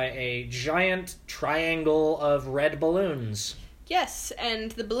replaced by a giant triangle of red balloons. Yes,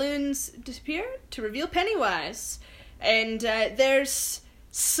 and the balloons disappear to reveal Pennywise. And there's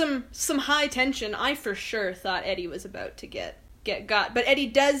some high tension. I for sure thought Eddie was about to get got. But Eddie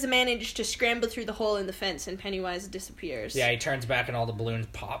does manage to scramble through the hole in the fence, and Pennywise disappears. Yeah, he turns back and all the balloons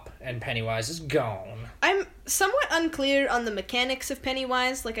pop, and Pennywise is gone. I'm somewhat unclear on the mechanics of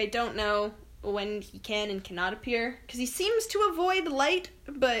Pennywise. Like, I don't know when he can and cannot appear, because he seems to avoid light,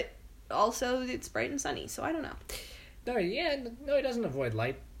 but also it's bright and sunny, so I don't know. No, he doesn't avoid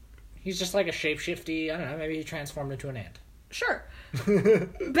light. He's just like a shapeshifty, I don't know, maybe he transformed into an ant. Sure.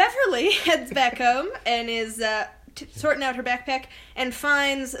 Beverly heads back home and is sorting out her backpack and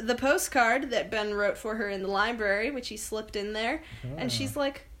finds the postcard that Ben wrote for her in the library, which he slipped in there. And she's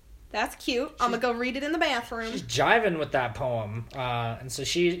like, that's cute. I'm going to go read it in the bathroom. She's jiving with that poem. And so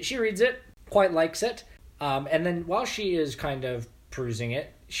she reads it, quite likes it. And then while she is kind of perusing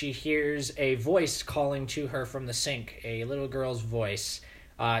it, she hears a voice calling to her from the sink, a little girl's voice.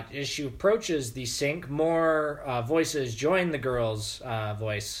 As she approaches the sink, more voices join the girl's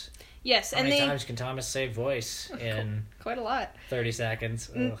voice. Yes, How many times can Thomas say voice in quite a lot. 30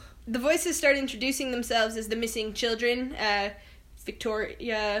 seconds? Ugh. The voices start introducing themselves as the missing children.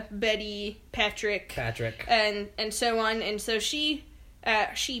 Victoria, Betty, Patrick, and so on. And so she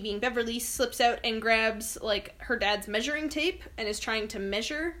being Beverly, slips out and grabs like her dad's measuring tape and is trying to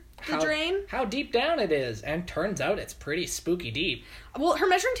measure the drain. How deep down it is, and turns out it's pretty spooky deep. Well, her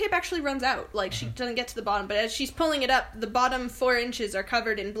measuring tape actually runs out. Like, she doesn't get to the bottom, but as she's pulling it up, the bottom 4 inches are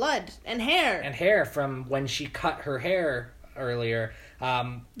covered in blood and hair. And hair from when she cut her hair earlier.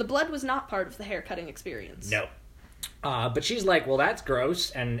 The blood was not part of the hair cutting experience. No. But she's like, well, that's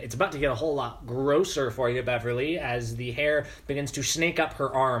gross, and it's about to get a whole lot grosser for you, Beverly, as the hair begins to snake up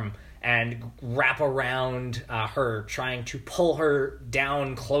her arm, and wrap around her, trying to pull her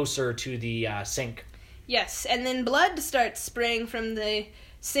down closer to the sink. Yes, and then blood starts spraying from the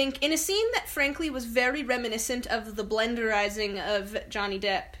sink in a scene that frankly was very reminiscent of the blenderizing of Johnny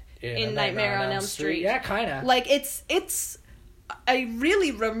Depp in Nightmare on Elm Street. Yeah, kind of. Like, it's a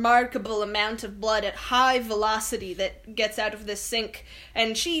really remarkable amount of blood at high velocity that gets out of this sink,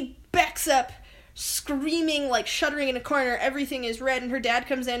 and she backs up, screaming, like, shuddering in a corner. Everything is red, and her dad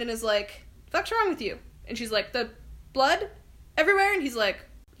comes in and is like, "What's wrong with you?" And she's like, "The blood everywhere?" And he's like,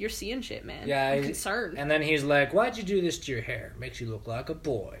 "You're seeing shit, man. Yeah, I'm concerned." And then he's like, "Why'd you do this to your hair? Makes you look like a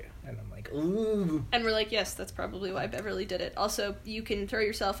boy." And I'm like, ooh. And we're like, yes, that's probably why Beverly did it. Also, you can throw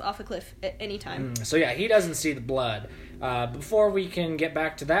yourself off a cliff at any time. So yeah, he doesn't see the blood. Before we can get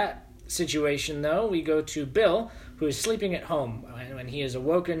back to that situation, though, we go to Bill, who is sleeping at home, when he is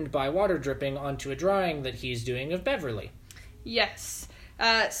awoken by water dripping onto a drawing that he's doing of Beverly. Yes.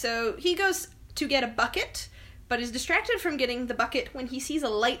 So he goes to get a bucket, but is distracted from getting the bucket when he sees a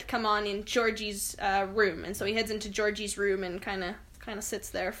light come on in Georgie's room. And so he heads into Georgie's room and kind of sits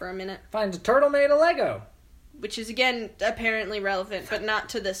there for a minute. Finds a turtle made of Lego. Which is, again, apparently relevant, but not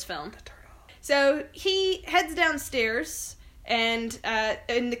to this film. The turtle. So he heads downstairs, and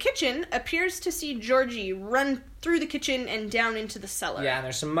in the kitchen, appears to see Georgie run through the kitchen and down into the cellar. Yeah, and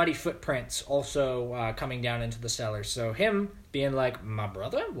there's some muddy footprints also coming down into the cellar. So him being like, "My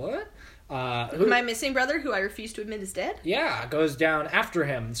brother? What? My missing brother, who I refuse to admit is dead?" Yeah, goes down after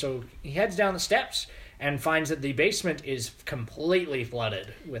him. So he heads down the steps and finds that the basement is completely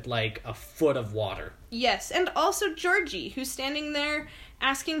flooded with like a foot of water. Yes, and also Georgie, who's standing there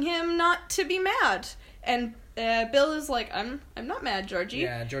asking him not to be mad. And Bill is like, I'm not mad, Georgie.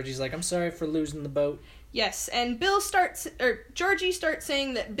 Yeah, Georgie's like, "I'm sorry for losing the boat." Yes, and Georgie starts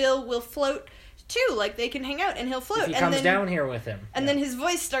saying that Bill will float too, like they can hang out and he'll float. If he comes down here with him. And then his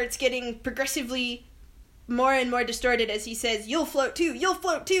voice starts getting progressively more and more distorted as he says, "You'll float too, you'll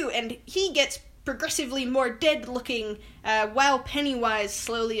float too," and he gets progressively more dead-looking, while Pennywise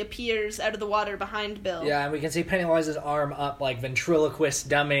slowly appears out of the water behind Bill. Yeah, and we can see Pennywise's arm up, like ventriloquist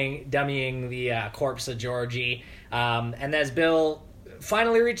dummying the corpse of Georgie. And as Bill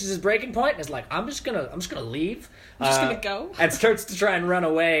finally reaches his breaking point, and is like, I'm just gonna leave. I'm just gonna go. And starts to try and run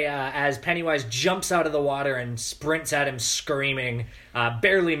away as Pennywise jumps out of the water and sprints at him screaming.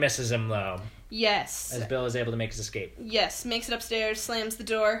 Barely misses him, though. Yes. As Bill is able to make his escape. Yes, makes it upstairs, slams the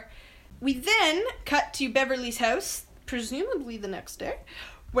door. We then cut to Beverly's house, presumably the next day,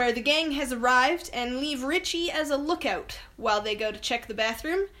 where the gang has arrived and leave Richie as a lookout while they go to check the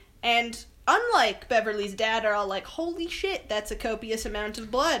bathroom. And unlike Beverly's dad, are all like, "Holy shit, that's a copious amount of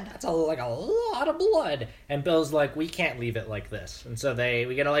blood." That's a lot of blood. And Bill's like, "We can't leave it like this." And so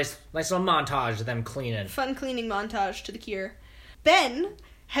we get a nice little montage of them cleaning. Fun cleaning montage to the cure. Ben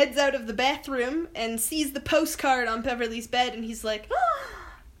heads out of the bathroom and sees the postcard on Beverly's bed, and he's like, "Ah,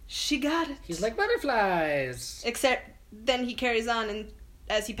 she got it." He's like, "Butterflies." Except then he carries on, and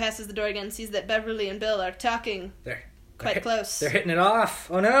as he passes the door again, sees that Beverly and Bill are talking quite close. They're hitting it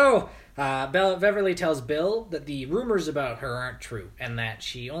off. Oh no! Beverly tells Bill that the rumors about her aren't true, and that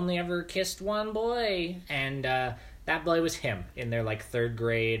she only ever kissed one boy, and that boy was him in their like third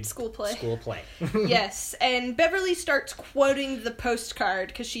grade school play. Yes, and Beverly starts quoting the postcard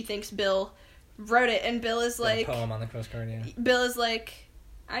because she thinks Bill wrote it, and Bill is like, a poem on the postcard. Yeah. Bill is like,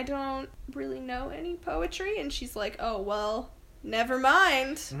 "I don't really know any poetry," and she's like, "Oh well, never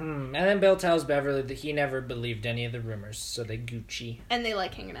mind." And then Bill tells Beverly that he never believed any of the rumors, so they Gucci. And they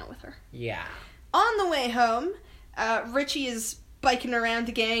like hanging out with her. Yeah. On the way home, Richie is biking around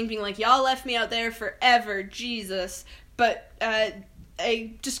the gang, being like, "Y'all left me out there forever, Jesus." But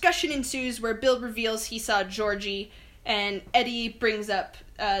a discussion ensues where Bill reveals he saw Georgie, and Eddie brings up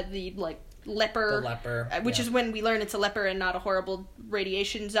the leper, which is when we learn it's a leper and not a horrible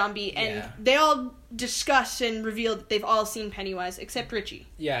radiation zombie, and they all discuss and reveal that they've all seen Pennywise except Richie.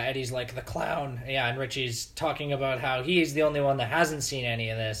 Yeah, Eddie's like the clown. Yeah, and Richie's talking about how he's the only one that hasn't seen any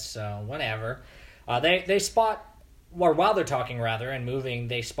of this, so whatever. They spot, or while they're talking rather and moving,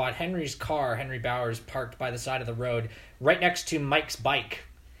 they spot Henry's car, Henry Bowers, parked by the side of the road right next to Mike's bike,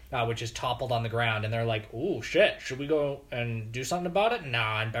 which is toppled on the ground, and they're like, "Ooh, shit, should we go and do something about it?"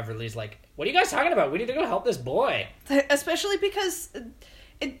 Nah, and Beverly's like, "What are you guys talking about? We need to go help this boy." Especially because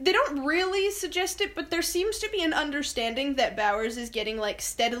they don't really suggest it, but there seems to be an understanding that Bowers is getting, like,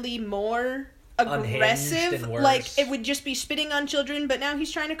 steadily more aggressive. Like, it would just be spitting on children, but now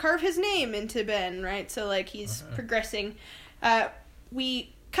he's trying to carve his name into Ben, right? So, like, he's progressing.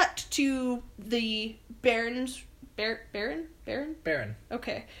 We cut to the Baron's Baron?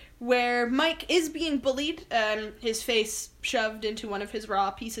 Okay. Where Mike is being bullied, his face shoved into one of his raw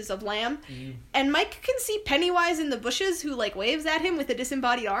pieces of lamb, and Mike can see Pennywise in the bushes who, like, waves at him with a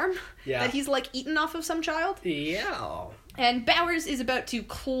disembodied arm that he's, like, eaten off of some child. Yeah. And Bowers is about to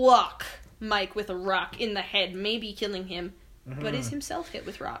clock Mike with a rock in the head, maybe killing him, but is himself hit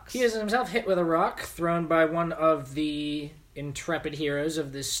with rocks. He is himself hit with a rock thrown by one of the intrepid heroes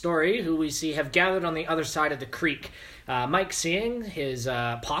of this story, who we see have gathered on the other side of the creek. Mike, seeing his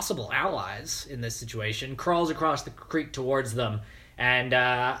possible allies in this situation, crawls across the creek towards them, and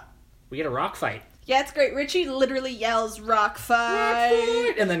we get a rock fight. Yeah, it's great. Richie literally yells, "Rock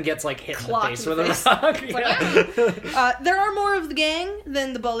fight!" And then gets, like, hit in the Clocked face in with the a rock. Like, there are more of the gang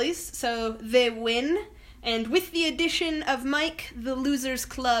than the bullies, so they win. And with the addition of Mike, the Losers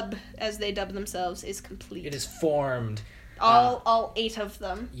Club, as they dub themselves, is complete. It is formed. All 8 of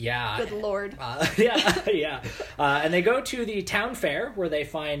them. Yeah. Good lord. Yeah. And they go to the town fair, where they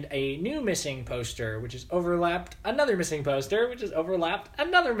find a new missing poster, which is overlapped another missing poster, which is overlapped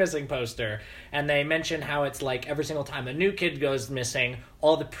another missing poster. And they mention how it's like every single time a new kid goes missing,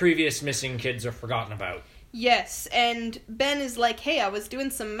 all the previous missing kids are forgotten about. Yes, and Ben is like, hey, I was doing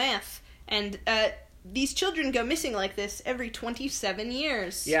some math, and these children go missing like this every 27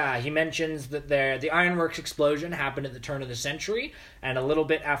 years. Yeah, he mentions that the ironworks explosion happened at the turn of the century, and a little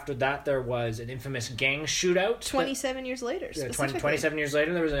bit after that there was an infamous gang shootout. 27 years later, specifically. 27 years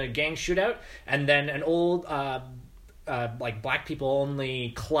later there was a gang shootout, and then an old, like, black people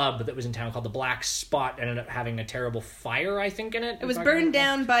only club that was in town called the Black Spot ended up having a terrible fire, I think, in it. It was burned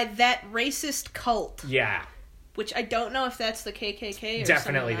down by that racist cult. Yeah. Which I don't know if that's the KKK or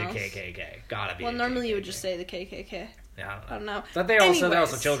Definitely the else. KKK. Gotta be. Well, normally KKK. you would just say the KKK. Yeah, I don't know. But they're also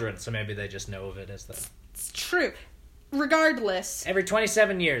Anyways. children, so maybe they just know of it as the. It's true. Regardless. Every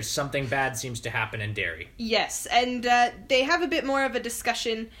 27 years, something bad seems to happen in Derry. Yes, and they have a bit more of a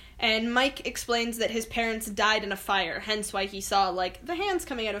discussion, and Mike explains that his parents died in a fire, hence why he saw, like, the hands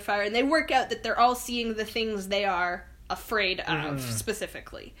coming out of fire, and they work out that they're all seeing the things they are afraid of,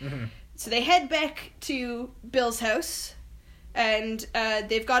 specifically. So they head back to Bill's house, and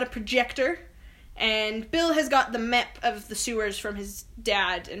they've got a projector, and Bill has got the map of the sewers from his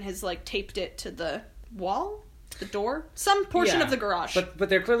dad and has, like, taped it to the wall? The door? Some portion of the garage. But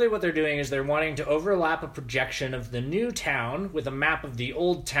they're clearly what they're doing is they're wanting to overlap a projection of the new town with a map of the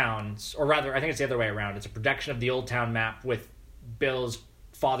old towns, or rather, I think it's the other way around. It's a projection of the old town map with Bill's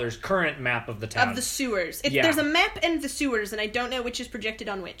father's current map of the town. Of the sewers. There's a map and the sewers, and I don't know which is projected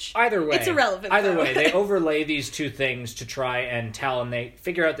on which. Either way. It's irrelevant, Either though. way, they overlay these two things to try and tell, and they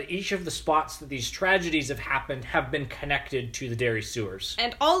figure out that each of the spots that these tragedies have happened have been connected to the Derry sewers.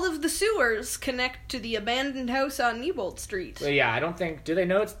 And all of the sewers connect to the abandoned house on Newbold Street. Well, yeah, I don't think... Do they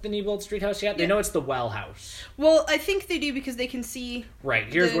know it's the Newbold Street house yet? They know it's the Well house. Well, I think they do because they can see... Right,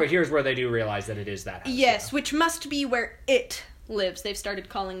 here's where they do realize that it is that house. Yes, yeah. which must be where it lives. They've started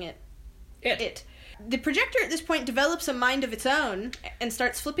calling it It. The projector at this point develops a mind of its own and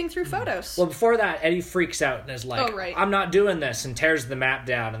starts flipping through photos. Well, before that, Eddie freaks out and is like, Oh, right. I'm not doing this, and tears the map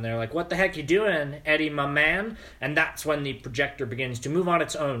down. And they're like, what the heck you doing, Eddie, my man? And that's when the projector begins to move on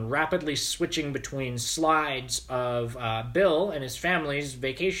its own, rapidly switching between slides of Bill and his family's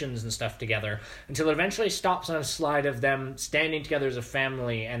vacations and stuff together, until it eventually stops on a slide of them standing together as a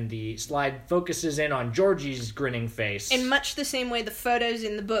family, and the slide focuses in on Georgie's grinning face. In much the same way the photos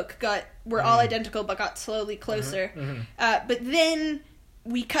in the book were all identical but got slowly closer. But then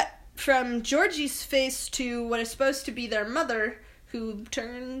we cut from Georgie's face to what is supposed to be their mother, who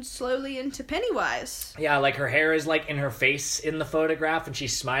turns slowly into Pennywise. Yeah, like her hair is like in her face in the photograph and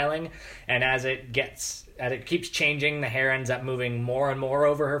she's smiling, and as it keeps changing, the hair ends up moving more and more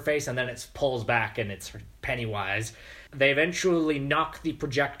over her face, and then it pulls back and it's Pennywise. They eventually knock the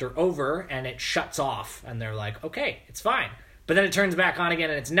projector over and it shuts off, and they're like, okay, it's fine. But then it turns back on again,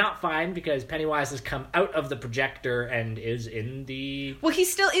 and it's not fine because Pennywise has come out of the projector and is in the... Well,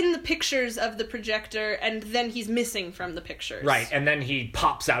 he's still in the pictures of the projector, and then he's missing from the pictures. Right, and then he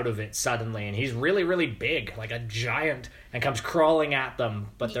pops out of it suddenly, and he's really, really big, like a giant, and comes crawling at them.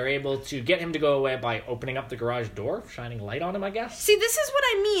 But they're able to get him to go away by opening up the garage door, shining light on him, I guess. See, this is what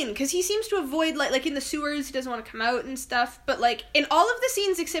I mean, because he seems to avoid, like in the sewers, he doesn't want to come out and stuff, but, like, in all of the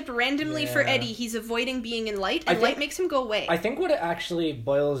scenes except randomly for Eddie, he's avoiding being in light, and light makes him go away. I think what it actually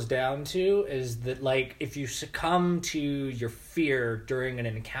boils down to is that, like, if you succumb to your fear during an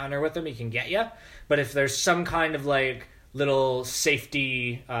encounter with him, he can get you. But if there's some kind of, like, little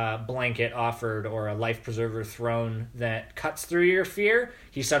safety blanket offered or a life preserver thrown that cuts through your fear,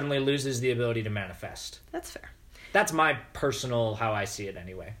 he suddenly loses the ability to manifest. That's fair. That's my personal how I see it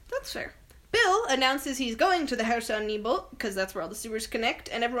anyway. That's fair. Bill announces he's going to the house on Neibolt, because that's where all the sewers connect,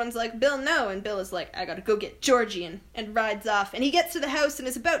 and everyone's like, Bill, no, and Bill is like, I gotta go get Georgie, and rides off, and he gets to the house and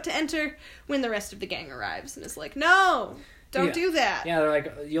is about to enter when the rest of the gang arrives, and is like, no, don't do that. Yeah, they're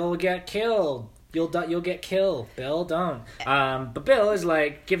like, you'll get killed. You'll get killed, Bill. Don't. But Bill is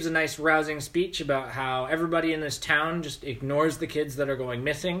like gives a nice rousing speech about how everybody in this town just ignores the kids that are going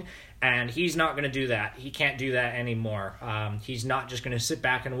missing, and he's not going to do that. He can't do that anymore. He's not just going to sit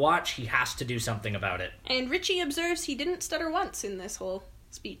back and watch. He has to do something about it. And Richie observes he didn't stutter once in this whole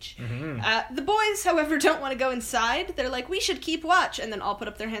speech. The boys, however, don't want to go inside. They're like, we should keep watch, and then all put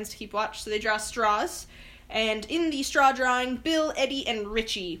up their hands to keep watch. So they draw straws. And in the straw drawing, Bill, Eddie, and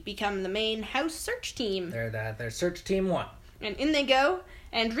Richie become the main house search team. They're search team 1. And in they go,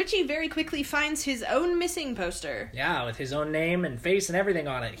 and Richie very quickly finds his own missing poster. Yeah, with his own name and face and everything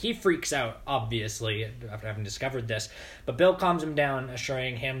on it. He freaks out, obviously, after having discovered this. But Bill calms him down,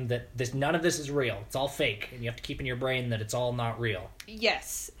 assuring him that none of this is real. It's all fake, and you have to keep in your brain that it's all not real.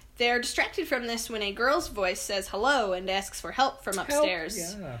 Yes. They're distracted from this when a girl's voice says hello and asks for help from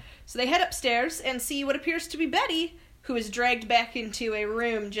upstairs. Yeah. So they head upstairs and see what appears to be Betty, who is dragged back into a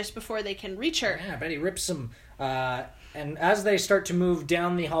room just before they can reach her. Yeah, Betty rips him. And as they start to move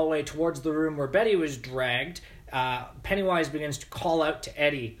down the hallway towards the room where Betty was dragged, Pennywise begins to call out to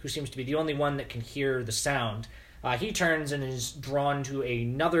Eddie, who seems to be the only one that can hear the sound. He turns and is drawn to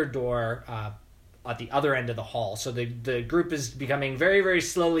another door at the other end of the hall. So the group is becoming very, very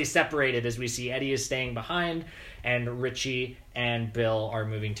slowly separated as we see Eddie is staying behind and Richie and Bill are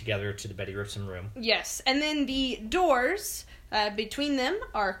moving together to the Betty Ripson room. Yes, and then the doors between them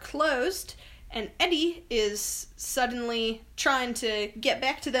are closed, and Eddie is suddenly trying to get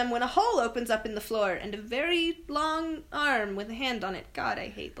back to them when a hole opens up in the floor, and a very long arm with a hand on it, God, I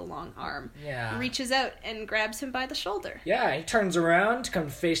hate the long arm, reaches out and grabs him by the shoulder. Yeah, he turns around to come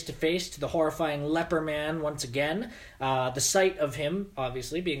face to face to the horrifying leper man once again. The sight of him,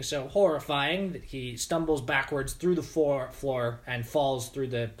 obviously, being so horrifying that he stumbles backwards through the floor and falls through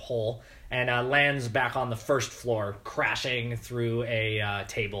the hole and lands back on the first floor, crashing through a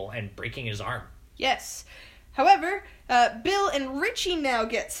table and breaking his arm. Yes. However, Bill and Richie now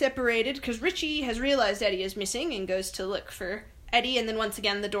get separated because Richie has realized Eddie is missing and goes to look for Eddie, and then once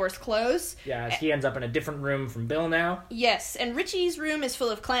again the doors close. Yeah, he ends up in a different room from Bill now. Yes, and Richie's room is full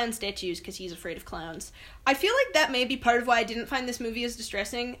of clown statues because he's afraid of clowns. I feel like that may be part of why I didn't find this movie as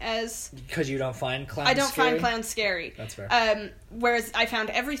distressing as... Because you don't find clowns scary? I don't scary? find clowns scary. That's fair. Whereas I found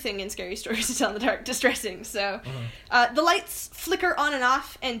everything in Scary Stories to Tell in the Dark distressing, so... the lights flicker on and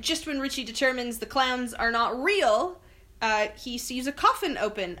off, and just when Richie determines the clowns are not real... he sees a coffin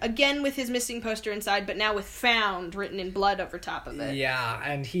open, again with his missing poster inside, but now with found written in blood over top of it. Yeah,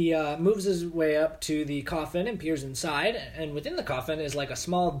 and he moves his way up to the coffin and peers inside, and within the coffin is like a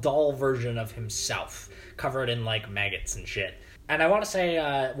small doll version of himself, covered in like maggots and shit. And I want to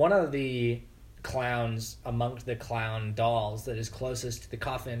say one of the clowns amongst the clown dolls that is closest to the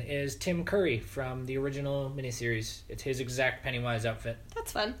coffin is Tim Curry from the original miniseries. It's his exact Pennywise outfit.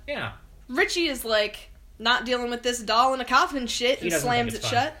 That's fun. Yeah. Richie is like... not dealing with this doll in a coffin shit and slams it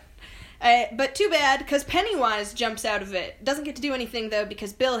shut. But too bad, because Pennywise jumps out of it. Doesn't get to do anything, though,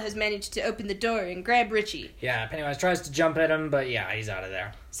 because Bill has managed to open the door and grab Richie. Yeah, Pennywise tries to jump at him, but yeah, he's out of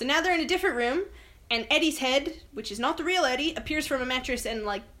there. So now they're in a different room, and Eddie's head, which is not the real Eddie, appears from a mattress and,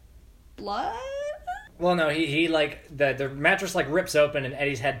 like, blood? Well, no, he like, the mattress, like, rips open, and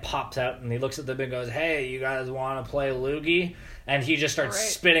Eddie's head pops out, and he looks at them and goes, hey, you guys want to play loogie? And he just starts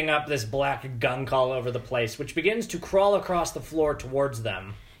spitting up this black gunk all over the place, which begins to crawl across the floor towards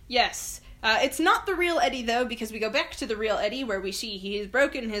them. Yes. It's not the real Eddie, though, because we go back to the real Eddie, where we see he has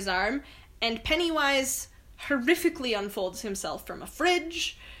broken his arm, and Pennywise horrifically unfolds himself from a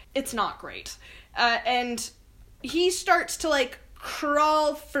fridge. It's not great. And he starts to, like,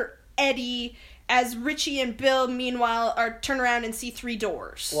 crawl for Eddie, as Richie and Bill, meanwhile, turn around and see 3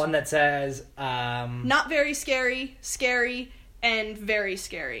 doors. One that says, not very scary, scary, and very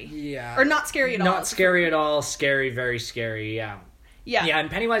scary. Yeah. Or not scary at all. Not scary at all, scary, very scary, yeah. Yeah. Yeah, and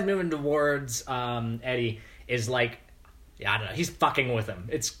Pennywise moving towards Eddie is like, I don't know, he's fucking with him.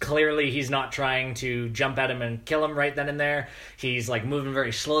 It's clearly he's not trying to jump at him and kill him right then and there. He's like moving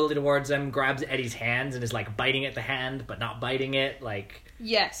very slowly towards him, grabs Eddie's hands and is like biting at the hand, but not biting it, like...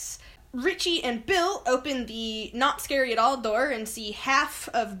 Yes. Richie and Bill open the not scary at all door and see half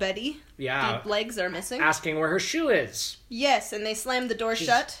of Betty. Yeah. The legs are missing. Asking where her shoe is. Yes, and they slam the door She's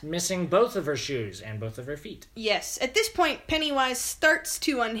shut. Missing both of her shoes and both of her feet. Yes. At this point, Pennywise starts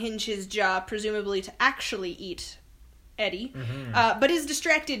to unhinge his jaw, presumably to actually eat Eddie, but is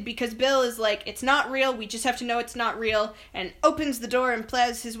distracted because Bill is like, it's not real, we just have to know it's not real, and opens the door and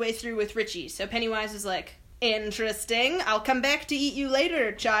plows his way through with Richie. So Pennywise is like, interesting, I'll come back to eat you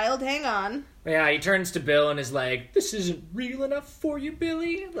later, child, hang on. Yeah, he turns to Bill and is like, this isn't real enough for you,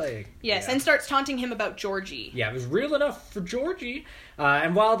 Billy? Like, yes, yeah. and starts taunting him about Georgie. Yeah, it was real enough for Georgie.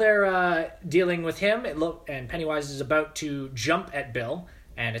 And while they're dealing with him, and Pennywise is about to jump at Bill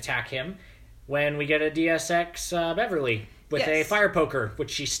and attack him, when we get a Deus Beverly with a fire poker,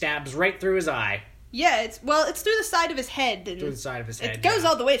 which she stabs right through his eye. Yeah, it's through the side of his head. And through the side of his head. It goes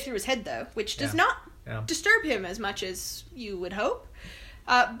all the way through his head, though, which does not Yeah. disturb him as much as you would hope.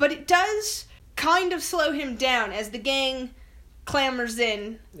 But it does kind of slow him down as the gang clambers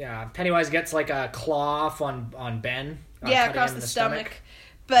in. Yeah, Pennywise gets like a claw on Ben. Across the stomach.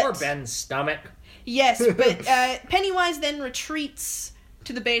 But, or Ben's stomach. Yes, but Pennywise then retreats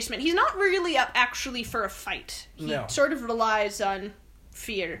to the basement. He's not really up actually for a fight. He sort of relies on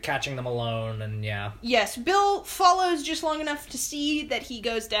fear. Catching them alone, and yeah. Yes, Bill follows just long enough to see that he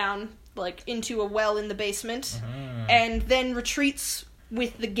goes down, like, into a well in the basement, and then retreats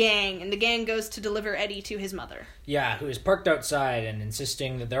with the gang, and the gang goes to deliver Eddie to his mother. Yeah, who is parked outside and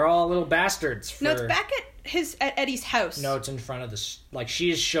insisting that they're all little bastards. No, it's back at Eddie's house. No, it's in front of the... Like, she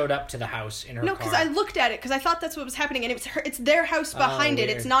has showed up to the house in her car. No, because I looked at it, because I thought that's what was happening, and it's their house behind it.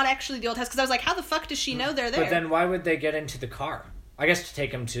 It's not actually the old house, because I was like, how the fuck does she know they're there? But then why would they get into the car? I guess to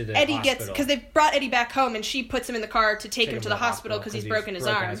take him to the Eddie hospital. because they've brought Eddie back home, and she puts him in the car to take him to the hospital because he's broken his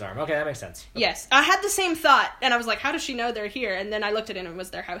arm. Okay, that makes sense. Okay. Yes. I had the same thought, and I was like, how does she know they're here? And then I looked at it, and it was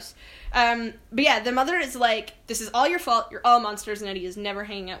their house. But yeah, the mother is like, this is all your fault, you're all monsters, and Eddie is never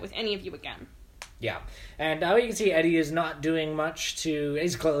hanging out with any of you again. Yeah. And you can see Eddie is not doing much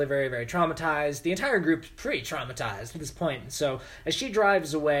he's clearly very, very traumatized. The entire group's pretty traumatized at this point. So as she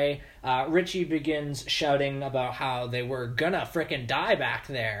drives away, Richie begins shouting about how they were gonna frickin' die back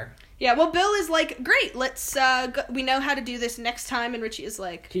there. Yeah, well, Bill is like, great, let's, we know how to do this next time, and Richie is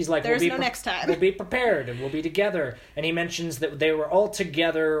like, he's like, there's no next time. We'll be prepared, and we'll be together. And he mentions that they were all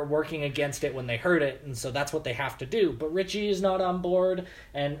together working against it when they heard it, and so that's what they have to do. But Richie is not on board,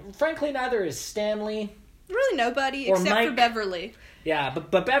 and frankly, neither is Stanley. Really nobody, or except Mike. for Beverly. Yeah,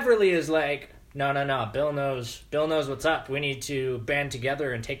 but Beverly is like, no, Bill knows what's up. We need to band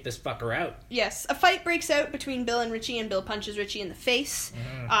together and take this fucker out. Yes, a fight breaks out between Bill and Richie, and Bill punches Richie in the face.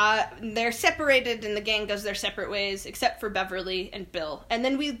 They're separated, and the gang goes their separate ways, except for Beverly and Bill. And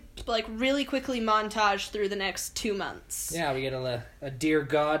then we, like, really quickly montage through the next 2 months. Yeah, we get a Dear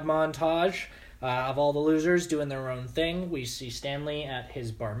God montage of all the losers doing their own thing. We see Stanley at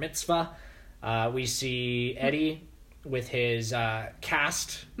his bar mitzvah. We see Eddie with his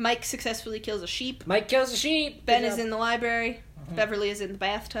cast. Mike successfully kills a sheep. Mike kills a sheep. Ben is in the library. Beverly is in the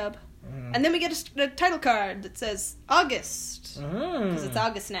bathtub. And then we get a title card that says August. Because it's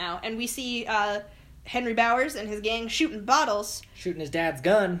August now. And we see Henry Bowers and his gang shooting bottles. Shooting his dad's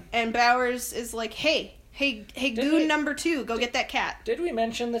gun. And Bowers is like, hey, goon number 2, go get that cat. Did we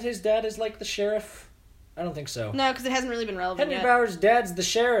mention that his dad is like the sheriff? I don't think so. No, because it hasn't really been relevant Henry yet. Bowers' dad's the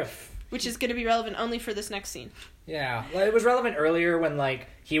sheriff. Which is going to be relevant only for this next scene. Yeah, it was relevant earlier when, like,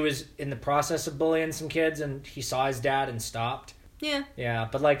 he was in the process of bullying some kids and he saw his dad and stopped. Yeah. Yeah,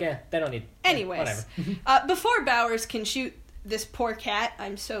 but, like, they don't need... Anyways, before Bowers can shoot this poor cat,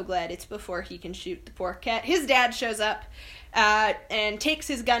 I'm so glad it's before he can shoot the poor cat, his dad shows up and takes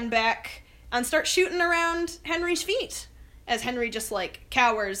his gun back and starts shooting around Henry's feet as Henry just, like,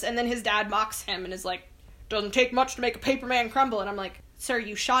 cowers, and then his dad mocks him and is like, doesn't take much to make a paper man crumble, and I'm like, sir,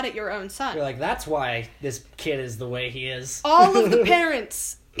 you shot at your own son. You're like, that's why this kid is the way he is. All of the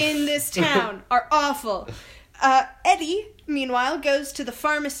parents in this town are awful. Eddie, meanwhile, goes to the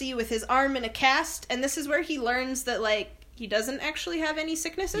pharmacy with his arm in a cast, and this is where he learns that, like, he doesn't actually have any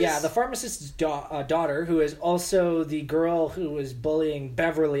sicknesses. Yeah, the pharmacist's daughter, who is also the girl who was bullying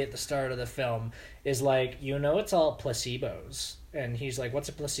Beverly at the start of the film, is like, it's all placebos. And he's like, what's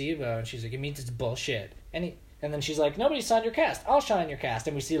a placebo? And she's like, it means it's bullshit. And then she's like, nobody signed your cast. I'll sign your cast.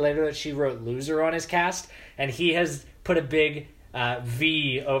 And we see later that she wrote loser on his cast, and he has put a big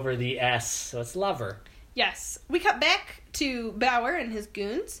V over the S, so it's lover. Yes. We cut back to Bauer and his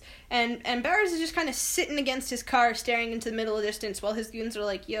goons, and Bowers is just kind of sitting against his car, staring into the middle of the distance, while his goons are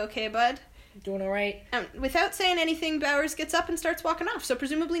like, you okay, bud? Doing all right? Without saying anything, Bowers gets up and starts walking off, so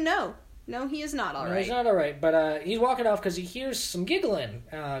presumably no. No, he is not all right. He's not all right, but he's walking off because he hears some giggling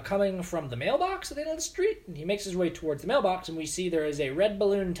coming from the mailbox at the end of the street, and he makes his way towards the mailbox, and we see there is a red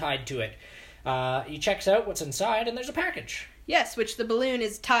balloon tied to it. He checks out what's inside, and there's a package. Yes, which the balloon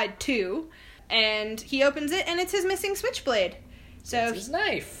is tied to, and he opens it, and it's his missing switchblade. So it's his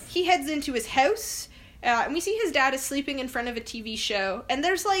knife. He heads into his house, And we see his dad is sleeping in front of a TV show. And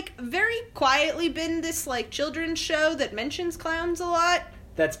there's, like, very quietly been this, like, children's show that mentions clowns a lot.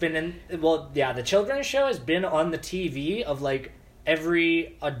 That's been in... Well, yeah, the children's show has been on the TV of, like,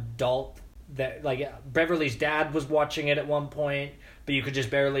 every adult that... Like, Beverly's dad was watching it at one point, but you could just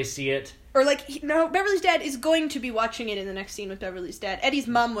barely see it. Or, like, no, Beverly's dad is going to be watching it in the next scene with Beverly's dad. Eddie's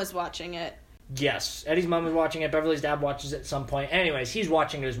mom was watching it. Yes, Eddie's mom is watching it. Beverly's dad watches it at some point. Anyways, he's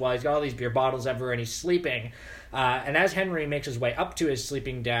watching it as well. He's got all these beer bottles everywhere, and he's sleeping. And as Henry makes his way up to his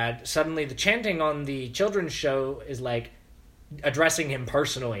sleeping dad, suddenly the chanting on the children's show is, like, addressing him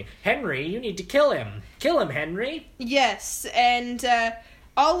personally. Henry, you need to kill him. Kill him, Henry. Yes, and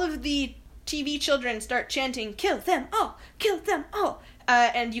all of the TV children start chanting, kill them all, kill them all.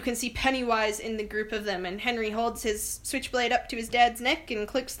 And you can see Pennywise in the group of them, and Henry holds his switchblade up to his dad's neck and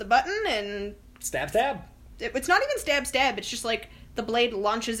clicks the button, and... Stab, stab. It's not even stab, stab, it's just like the blade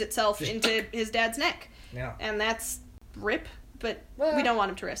launches itself into his dad's neck. Yeah. And that's rip, but Well, we don't want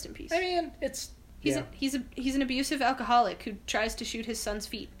him to rest in peace. I mean, it's... He's an abusive alcoholic who tries to shoot his son's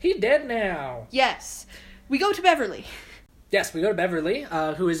feet. He's dead now. Yes. We go to Beverly. Yes, we go to Beverly,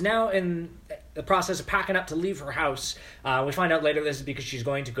 who is now in the process of packing up to leave her house. We find out later this is because she's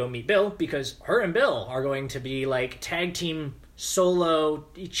going to go meet Bill, because her and Bill are going to be, like, tag team solo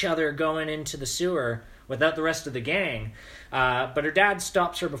each other going into the sewer without the rest of the gang. But her dad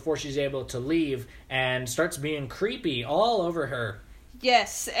stops her before she's able to leave and starts being creepy all over her.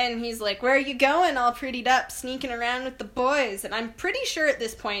 Yes, and he's like, where are you going, all prettied up, sneaking around with the boys? And I'm pretty sure at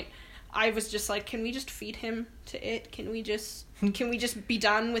this point, I was just like, can we just feed him to it? Can we just be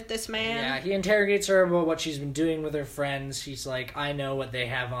done with this man? Yeah, he interrogates her about what she's been doing with her friends. He's like, I know what they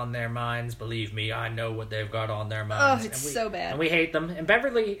have on their minds. Believe me, I know what they've got on their minds. Oh, it's so bad. And we hate them. And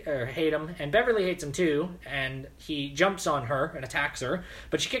Beverly hates him too. And he jumps on her and attacks her.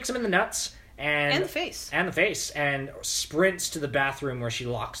 But she kicks him in the nuts. And the face. And sprints to the bathroom where she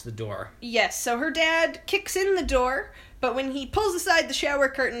locks the door. Yes, so her dad kicks in the door, but when he pulls aside the shower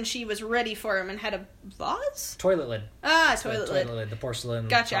curtain, she was ready for him and had a vase? Toilet lid. Toilet lid. The porcelain.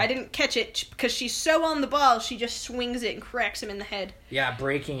 Gotcha, I didn't catch it because she's so on the ball, she just swings it and cracks him in the head. Yeah,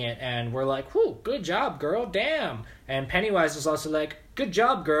 breaking it, and we're like, whew, good job, girl, damn. And Pennywise is also like, good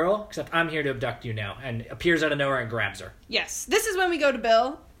job, girl, except I'm here to abduct you now, and appears out of nowhere and grabs her. Yes, this is when we go to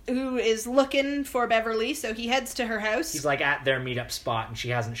Bill, who is looking for Beverly, so he heads to her house. He's like at their meetup spot, and she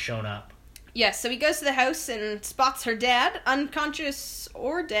hasn't shown up. Yes, so he goes to the house and spots her dad, unconscious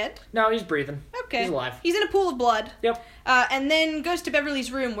or dead. No, he's breathing. Okay. He's alive. He's in a pool of blood. Yep. And then goes to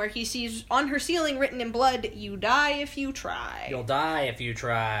Beverly's room, where he sees on her ceiling written in blood, "You die if you try." You'll die if you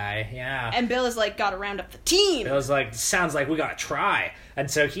try. Yeah. And Bill is like, gotta round up the team. Bill's like, sounds like we gotta try.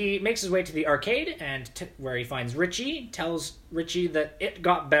 And so he makes his way to the arcade, and where he finds Richie, tells Richie that it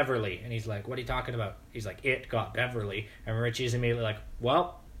got Beverly. And he's like, what are you talking about? He's like, it got Beverly. And Richie's immediately like,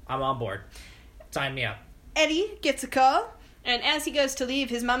 well, I'm on board. Sign me up. Eddie gets a call, and as he goes to leave,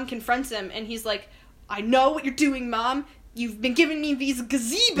 his mom confronts him, and he's like, I know what you're doing, Mom. You've been giving me these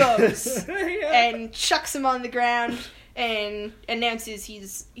gazebos. Yeah. And chucks him on the ground and announces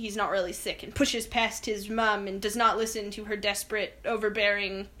he's not really sick, and pushes past his mom and does not listen to her desperate,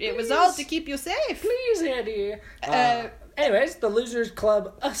 overbearing, it was all to keep you safe. Please, Eddie. Anyways, the Losers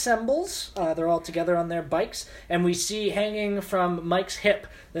Club assembles. They're all together on their bikes, and we see hanging from Mike's hip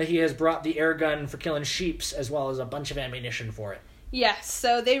that he has brought the air gun for killing sheeps, as well as a bunch of ammunition for it. Yes,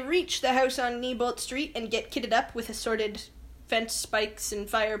 so they reach the house on Neibolt Street and get kitted up with assorted fence spikes and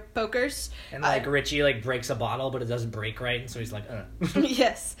fire pokers. And, Richie, breaks a bottle, but it doesn't break right, so he's like,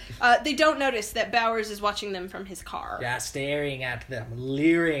 Yes. They don't notice that Bowers is watching them from his car. Yeah, staring at them,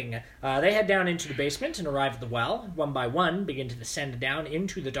 leering. They head down into the basement and arrive at the well. One by one, begin to descend down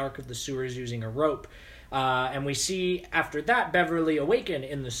into the dark of the sewers using a rope. And we see, after that, Beverly awaken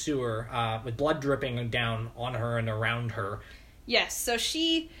in the sewer, with blood dripping down on her and around her. Yes, so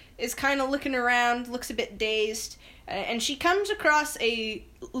she is kind of looking around, looks a bit dazed, and she comes across a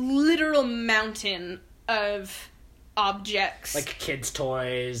literal mountain of objects. Like kids'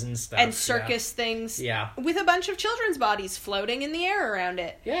 toys and stuff. And circus things. Yeah. With a bunch of children's bodies floating in the air around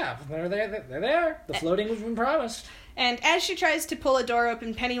it. Yeah, they're there. The floating was been promised. And as she tries to pull a door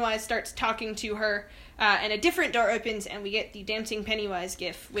open, Pennywise starts talking to her, and a different door opens, and we get the Dancing Pennywise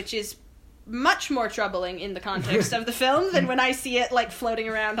gif, which is much more troubling in the context of the film than when I see it, floating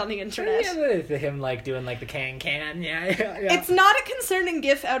around on the internet. Yeah, him, doing, the can. Yeah. It's not a concerning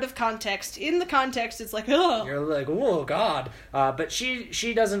gif out of context. In the context, it's like, oh. You're like, oh, God. But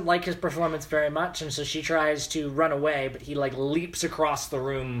she doesn't like his performance very much, and so she tries to run away, but he, leaps across the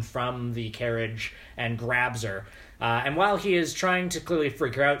room from the carriage and grabs her. And while he is trying to clearly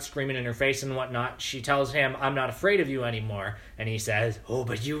freak her out, screaming in her face and whatnot, she tells him, "I'm not afraid of you anymore." And he says, "Oh,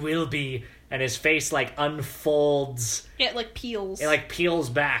 but you will be." And his face, like, unfolds. It, like, peels. It, like, peels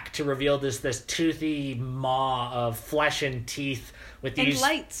back to reveal this toothy maw of flesh and teeth with these and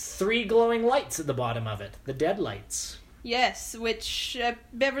lights. 3 glowing lights at the bottom of it. The dead lights. Yes, which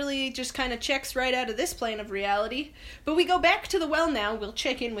Beverly just kind of checks right out of this plane of reality. But we go back to the well now. We'll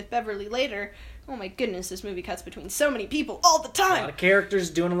check in with Beverly later. Oh my goodness, this movie cuts between so many people all the time. A lot of characters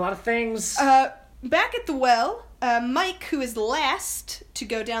doing a lot of things. Back at the well, Mike, who is last to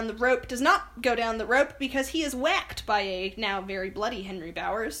go down the rope, does not go down the rope because he is whacked by a now very bloody Henry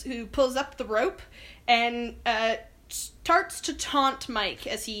Bowers, who pulls up the rope and starts to taunt Mike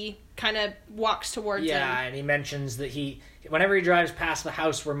as he kind of walks towards him. Yeah, and he mentions that whenever he drives past the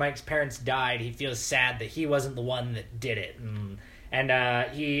house where Mike's parents died, he feels sad that he wasn't the one that did it. And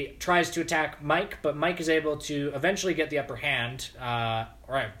he tries to attack Mike, but Mike is able to eventually get the upper hand.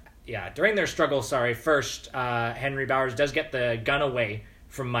 During their struggle, first Henry Bowers does get the gun away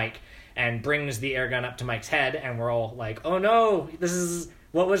from Mike and brings the air gun up to Mike's head, and we're all like, oh no, this is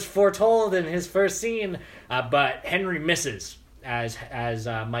what was foretold in his first scene. But Henry misses as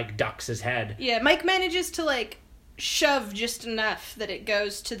Mike ducks his head. Yeah, Mike manages to, like, shove just enough that it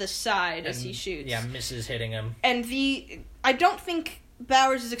goes to the side as he shoots. Yeah, misses hitting him. And I don't think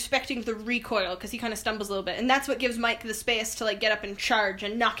Bowers is expecting the recoil because he kind of stumbles a little bit, and that's what gives Mike the space to, like, get up and charge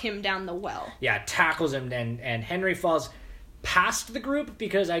and knock him down the well. Yeah, tackles him, and Henry falls past the group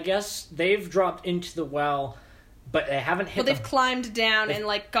because I guess they've dropped into the well, but they haven't hit. Well, they've climbed down and,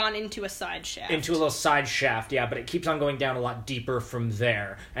 like, gone into a side shaft. Into a little side shaft, yeah, but it keeps on going down a lot deeper from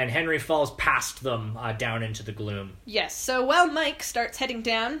there. And Henry falls past them down into the gloom. Yes, so while Mike starts heading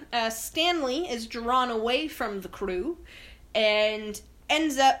down, Stanley is drawn away from the crew and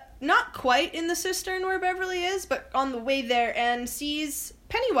ends up not quite in the cistern where Beverly is, but on the way there, and sees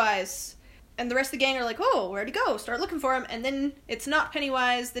Pennywise. And the rest of the gang are like, oh, where'd he go? Start looking for him. And then it's not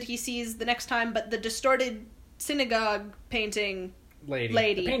Pennywise that he sees the next time, but the distorted synagogue painting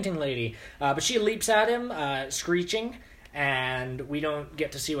lady. The painting lady. But she leaps at him, screeching, and we don't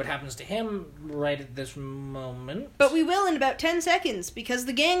get to see what happens to him right at this moment. But we will in about 10 seconds, because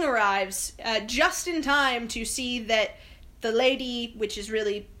the gang arrives just in time to see that the lady, which is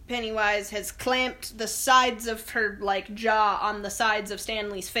really Pennywise, has clamped the sides of her, like, jaw on the sides of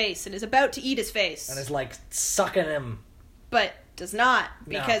Stanley's face and is about to eat his face. And is, like, sucking him. But does not,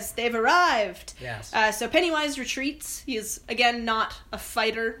 because they've arrived. Yes. So Pennywise retreats. He is, again, not a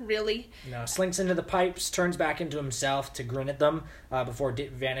fighter, really. No, slinks into the pipes, turns back into himself to grin at them before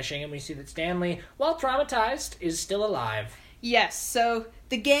vanishing, and we see that Stanley, while traumatized, is still alive. Yes, so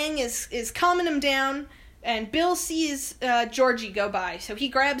the gang is calming him down, and Bill sees Georgie go by, so he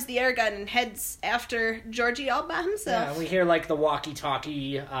grabs the air gun and heads after Georgie all by himself. Yeah, we hear, like, the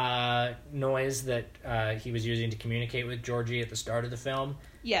walkie-talkie noise that he was using to communicate with Georgie at the start of the film.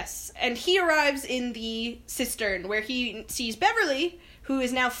 Yes, and he arrives in the cistern, where he sees Beverly, who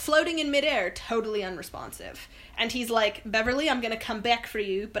is now floating in midair, totally unresponsive. And he's like, Beverly, I'm gonna come back for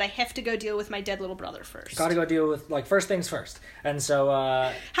you, but I have to go deal with my dead little brother first. Gotta go deal with, like, first things first. And so,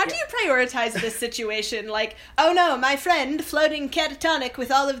 How do you prioritize this situation? Like, oh no, my friend floating catatonic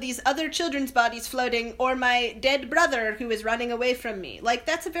with all of these other children's bodies floating, or my dead brother who is running away from me. Like,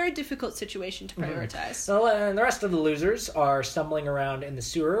 that's a very difficult situation to prioritize. Mm-hmm. So, and the rest of the losers are stumbling around in the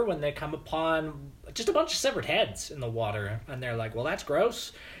sewer when they come upon just a bunch of severed heads in the water. And they're like, well, that's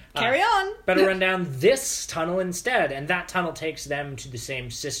gross. Carry on. Better run down this tunnel instead. And that tunnel takes them to the same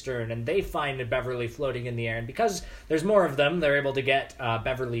cistern, and they find Beverly floating in the air. And because there's more of them, they're able to get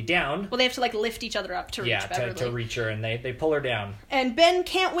Beverly down. Well, they have to, like, lift each other up to reach Beverly. To reach her, and they pull her down. And Ben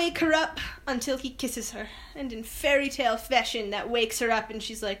can't wake her up until he kisses her. And in fairy tale fashion, that wakes her up, and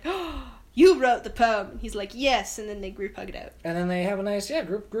she's like, oh, you wrote the poem. And he's like, yes, and then they group hug it out. And then they have a nice,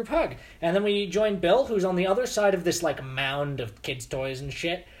 group hug. And then we join Bill, who's on the other side of this, like, mound of kids' toys and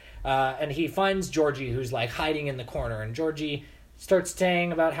shit. And he finds Georgie, who's, like, hiding in the corner. And Georgie starts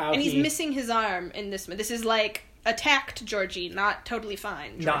saying about how he's missing his arm in this one. This is, like, attacked Georgie, not totally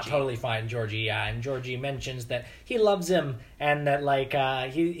fine Georgie. Not totally fine Georgie, yeah. And Georgie mentions that he loves him, and that, like,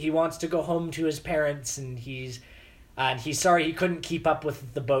 he wants to go home to his parents, and he's sorry he couldn't keep up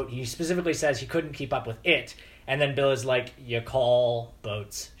with the boat. He specifically says he couldn't keep up with it. And then Bill is like, you call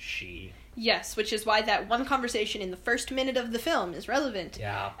boats she. Yes, which is why that one conversation in the first minute of the film is relevant.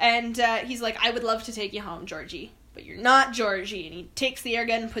 Yeah. And he's like, I would love to take you home, Georgie, but you're not Georgie. And he takes the air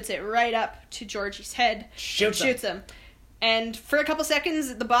gun and puts it right up to Georgie's head. Shoots him. And for a couple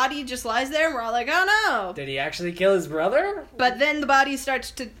seconds, the body just lies there, and we're all like, oh no! Did he actually kill his brother? But then the body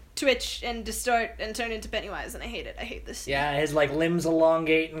starts to twitch and distort and turn into Pennywise, and I hate it. I hate this scene. Yeah, his like limbs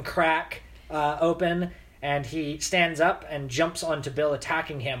elongate and crack open, and he stands up and jumps onto Bill,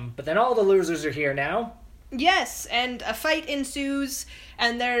 attacking him. But then all the losers are here now. Yes, and a fight ensues,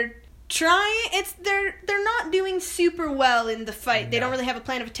 and they're not doing super well in the fight. They don't really have a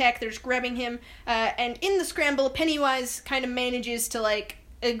plan of attack. They're just grabbing him, and in the scramble, Pennywise kind of manages to like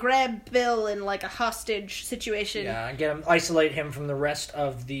grab Bill in like a hostage situation. Yeah, and isolate him from the rest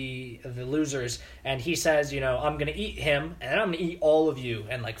of the losers. And he says, I'm gonna eat him, and then I'm gonna eat all of you,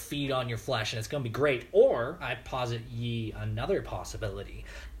 and like feed on your flesh, and it's gonna be great. Or I posit ye another possibility.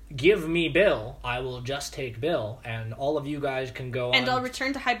 Give me Bill, I will just take Bill, and all of you guys can go on. And I'll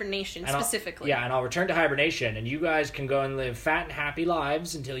return to hibernation, specifically. And I'll return to hibernation, and you guys can go and live fat and happy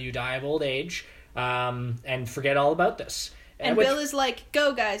lives until you die of old age, and forget all about this. And Bill is like,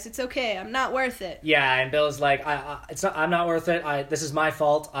 go guys, it's okay, I'm not worth it. Yeah, and Bill is like, I'm not worth it, this is my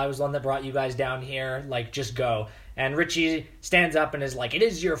fault, I was the one that brought you guys down here, like, just go. And Richie stands up and is like, it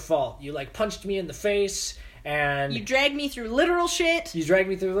is your fault, you, like, punched me in the face, and you dragged me through literal shit.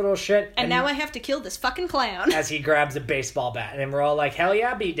 And now I have to kill this fucking clown. As he grabs a baseball bat. And we're all like, hell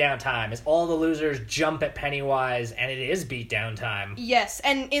yeah, beatdown time. As all the losers jump at Pennywise, and it is beatdown time. Yes,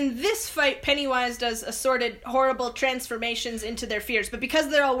 and in this fight, Pennywise does assorted horrible transformations into their fears. But because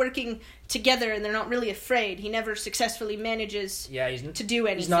they're all working together and they're not really afraid, he never successfully manages to do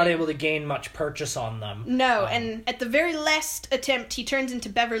anything. He's not able to gain much purchase on them. No, and at the very last attempt, he turns into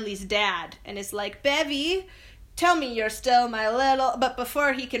Beverly's dad and is like, Bevy, tell me you're still my little... But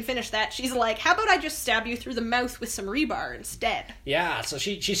before he can finish that, she's like, how about I just stab you through the mouth with some rebar instead? Yeah, so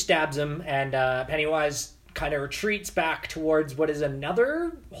she stabs him, and Pennywise kind of retreats back towards what is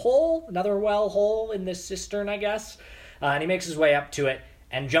another well hole in this cistern, I guess. And he makes his way up to it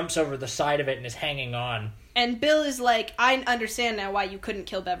and jumps over the side of it and is hanging on. And Bill is like, I understand now why you couldn't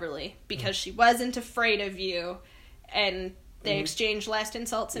kill Beverly, because she wasn't afraid of you, and they exchange last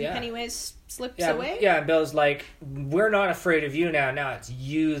insults, and Pennywise slips away. Yeah, and Bill's like, we're not afraid of you now. Now it's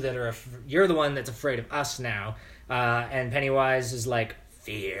you that you're the one that's afraid of us now. And Pennywise is like,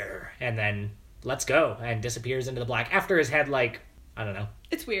 fear, and then let's go, and disappears into the black after his head, like, I don't know.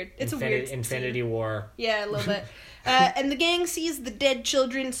 It's weird. It's a weird Infinity scene. War. Yeah, a little bit. And the gang sees the dead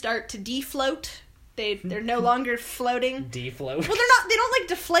children start to defloat. They're no longer floating. Defloat? Well, they don't like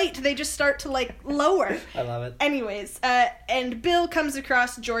deflate, they just start to like lower. I love it. Anyways, and Bill comes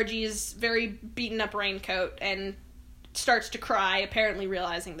across Georgie's very beaten up raincoat and starts to cry, apparently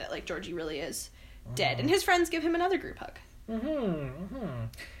realizing that like Georgie really is dead. And his friends give him another group hug.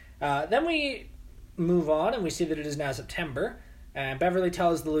 Then we move on and we see that it is now September. And Beverly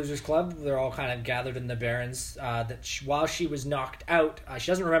tells the Losers Club, they're all kind of gathered in the Barrens, that while she was knocked out, she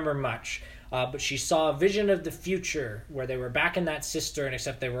doesn't remember much, but she saw a vision of the future where they were back in that cistern,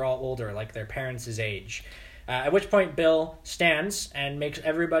 except they were all older, like their parents' age. At which point Bill stands and makes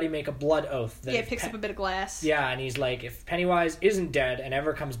everybody make a blood oath. That picks up a bit of glass. Yeah, and he's like, if Pennywise isn't dead and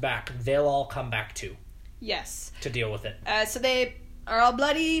ever comes back, they'll all come back too. Yes. To deal with it. So they are all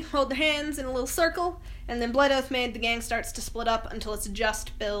bloody, hold their hands in a little circle, and then blood oath made, the gang starts to split up until it's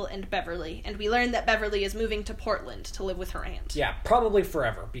just Bill and Beverly. And we learn that Beverly is moving to Portland to live with her aunt. Yeah, probably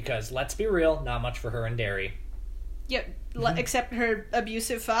forever, because let's be real, not much for her in Derry. Yeah, except her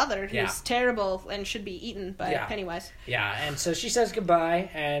abusive father, who's terrible and should be eaten by Pennywise. Yeah, and so she says goodbye,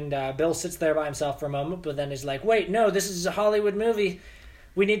 and Bill sits there by himself for a moment, but then is like, wait, no, this is a Hollywood movie.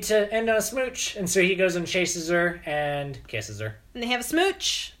 We need to end on a smooch. And so he goes and chases her and kisses her. And they have a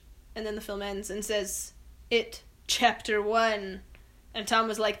smooch. And then the film ends and says, It, Chapter 1. And Tom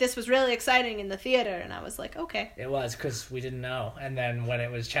was like, this was really exciting in the theater. And I was like, okay. It was, because we didn't know. And then when it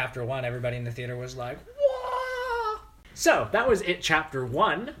was Chapter 1, everybody in the theater was like, whoa! So, that was It Chapter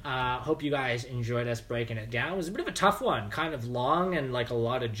 1. Hope you guys enjoyed us breaking it down. It was a bit of a tough one. Kind of long and like a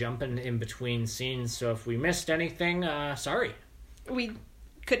lot of jumping in between scenes. So if we missed anything, sorry. We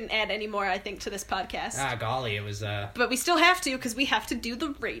couldn't add any more, I think, to this podcast. Golly, it was... But we still have to, because we have to do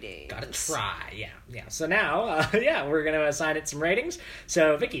the ratings. Gotta try, yeah. So now, we're gonna assign it some ratings.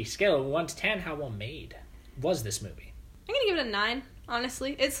 So, Vicky, scale of 1 to 10, how well made was this movie? I'm gonna give it a 9,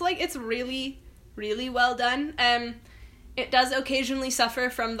 honestly. It's really, really well done. It does occasionally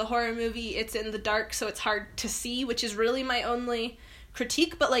suffer from the horror movie. It's in the dark, so it's hard to see, which is really my only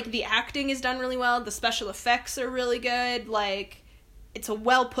critique. But, like, the acting is done really well. The special effects are really good. Like... It's a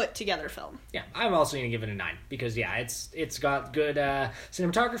well-put-together film. Yeah, I'm also going to give it a 9, because, it's got good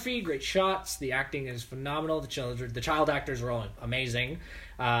cinematography, great shots, the acting is phenomenal, the child actors are all amazing.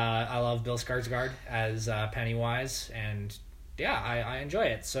 I love Bill Skarsgård as Pennywise, and, I enjoy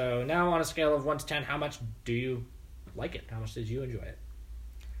it. So now on a scale of 1 to 10, how much do you like it? How much did you enjoy it?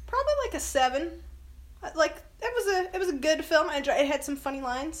 Probably like a 7. Like, it was a good film. I enjoyed it. It had some funny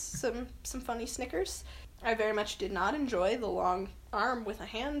lines, some funny snickers. I very much did not enjoy the long arm with a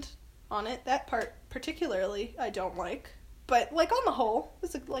hand on it. That part particularly I don't like. But, like, on the whole, it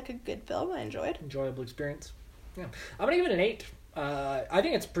was a good film. I enjoyed. Enjoyable experience. Yeah. I'm going to give it an 8. I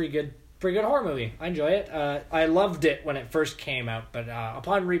think it's pretty good horror movie. I enjoy it. I loved it when it first came out, but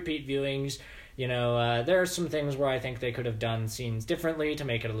upon repeat viewings, there are some things where I think they could have done scenes differently to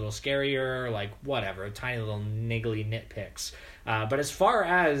make it a little scarier, like whatever, tiny little niggly nitpicks. But as far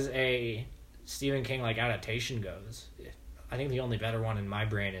as a Stephen King like adaptation goes, I think the only better one in my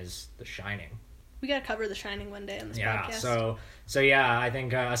brain is The Shining. We gotta cover The Shining one day on this podcast. So yeah, I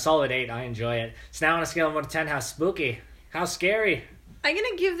think a solid 8. I enjoy it. So now on a scale of 1 to 10, how spooky? How scary? I'm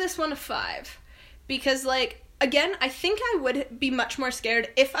gonna give this one a 5. Because, like, again, I think I would be much more scared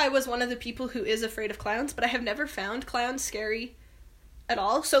if I was one of the people who is afraid of clowns, but I have never found clowns scary at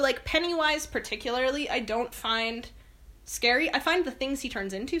all. So, like, Pennywise particularly, I don't find scary. I find the things he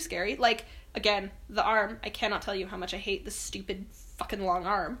turns into scary. Like, again, the arm. I cannot tell you how much I hate the stupid fucking long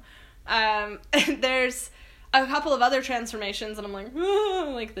arm. There's a couple of other transformations and I'm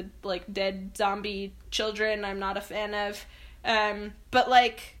like, the dead zombie children I'm not a fan of. But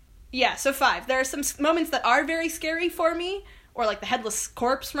like, yeah, so 5. There are some moments that are very scary for me, or like the headless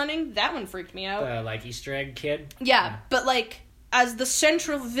corpse running, that one freaked me out. The like Easter egg kid? Yeah, but like, as the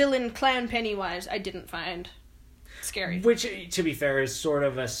central villain clown Pennywise, I didn't find scary. Which, to be fair, is sort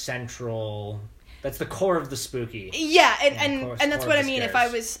of a central... That's the core of the spooky. Yeah, and that's what I mean. Scares. If I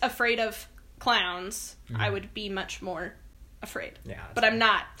was afraid of clowns, I would be much more afraid. Yeah, but I'm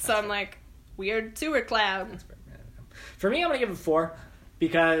not, so I'm like, weird sewer clown. For me, I'm going to give it 4,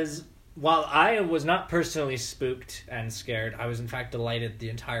 because while I was not personally spooked and scared, I was in fact delighted the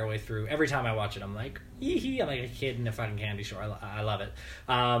entire way through. Every time I watch it, I'm like, hee-hee, I'm like a kid in a fucking candy store. I love it.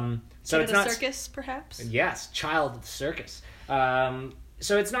 So Kid it's at a not circus, perhaps? Yes, child at the circus.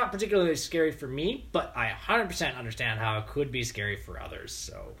 So it's not particularly scary for me, but I 100% understand how it could be scary for others.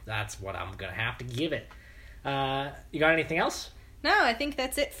 So that's what I'm going to have to give it. You got anything else? No, I think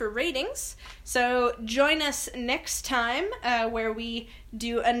that's it for ratings. So join us next time where we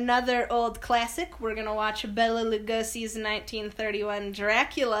do another old classic. We're going to watch Bela Lugosi's 1931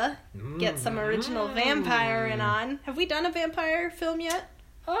 Dracula. Get some original vampire in on. Have we done a vampire film yet?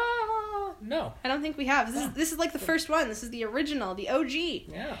 No. I don't think we have. This is like the first one. This is the original, the OG.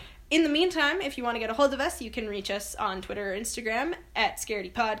 Yeah. In the meantime, if you want to get a hold of us, you can reach us on Twitter or Instagram at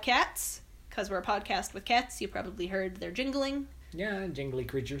ScaredyPodcats. Because we're a podcast with cats, you probably heard their jingling. Yeah, jingly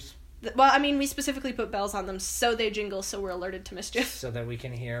creatures. Well, I mean, we specifically put bells on them so they jingle so we're alerted to mischief. So that we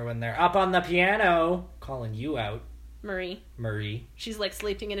can hear when they're up on the piano calling you out. Marie. She's like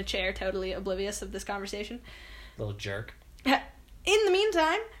sleeping in a chair, totally oblivious of this conversation. Little jerk. In the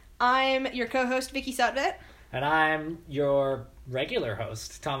meantime, I'm your co-host, Vicky Sotvet. And I'm your regular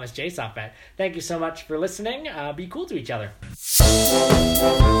host, Thomas J. Sotvet. Thank you so much for listening. Be cool to each other.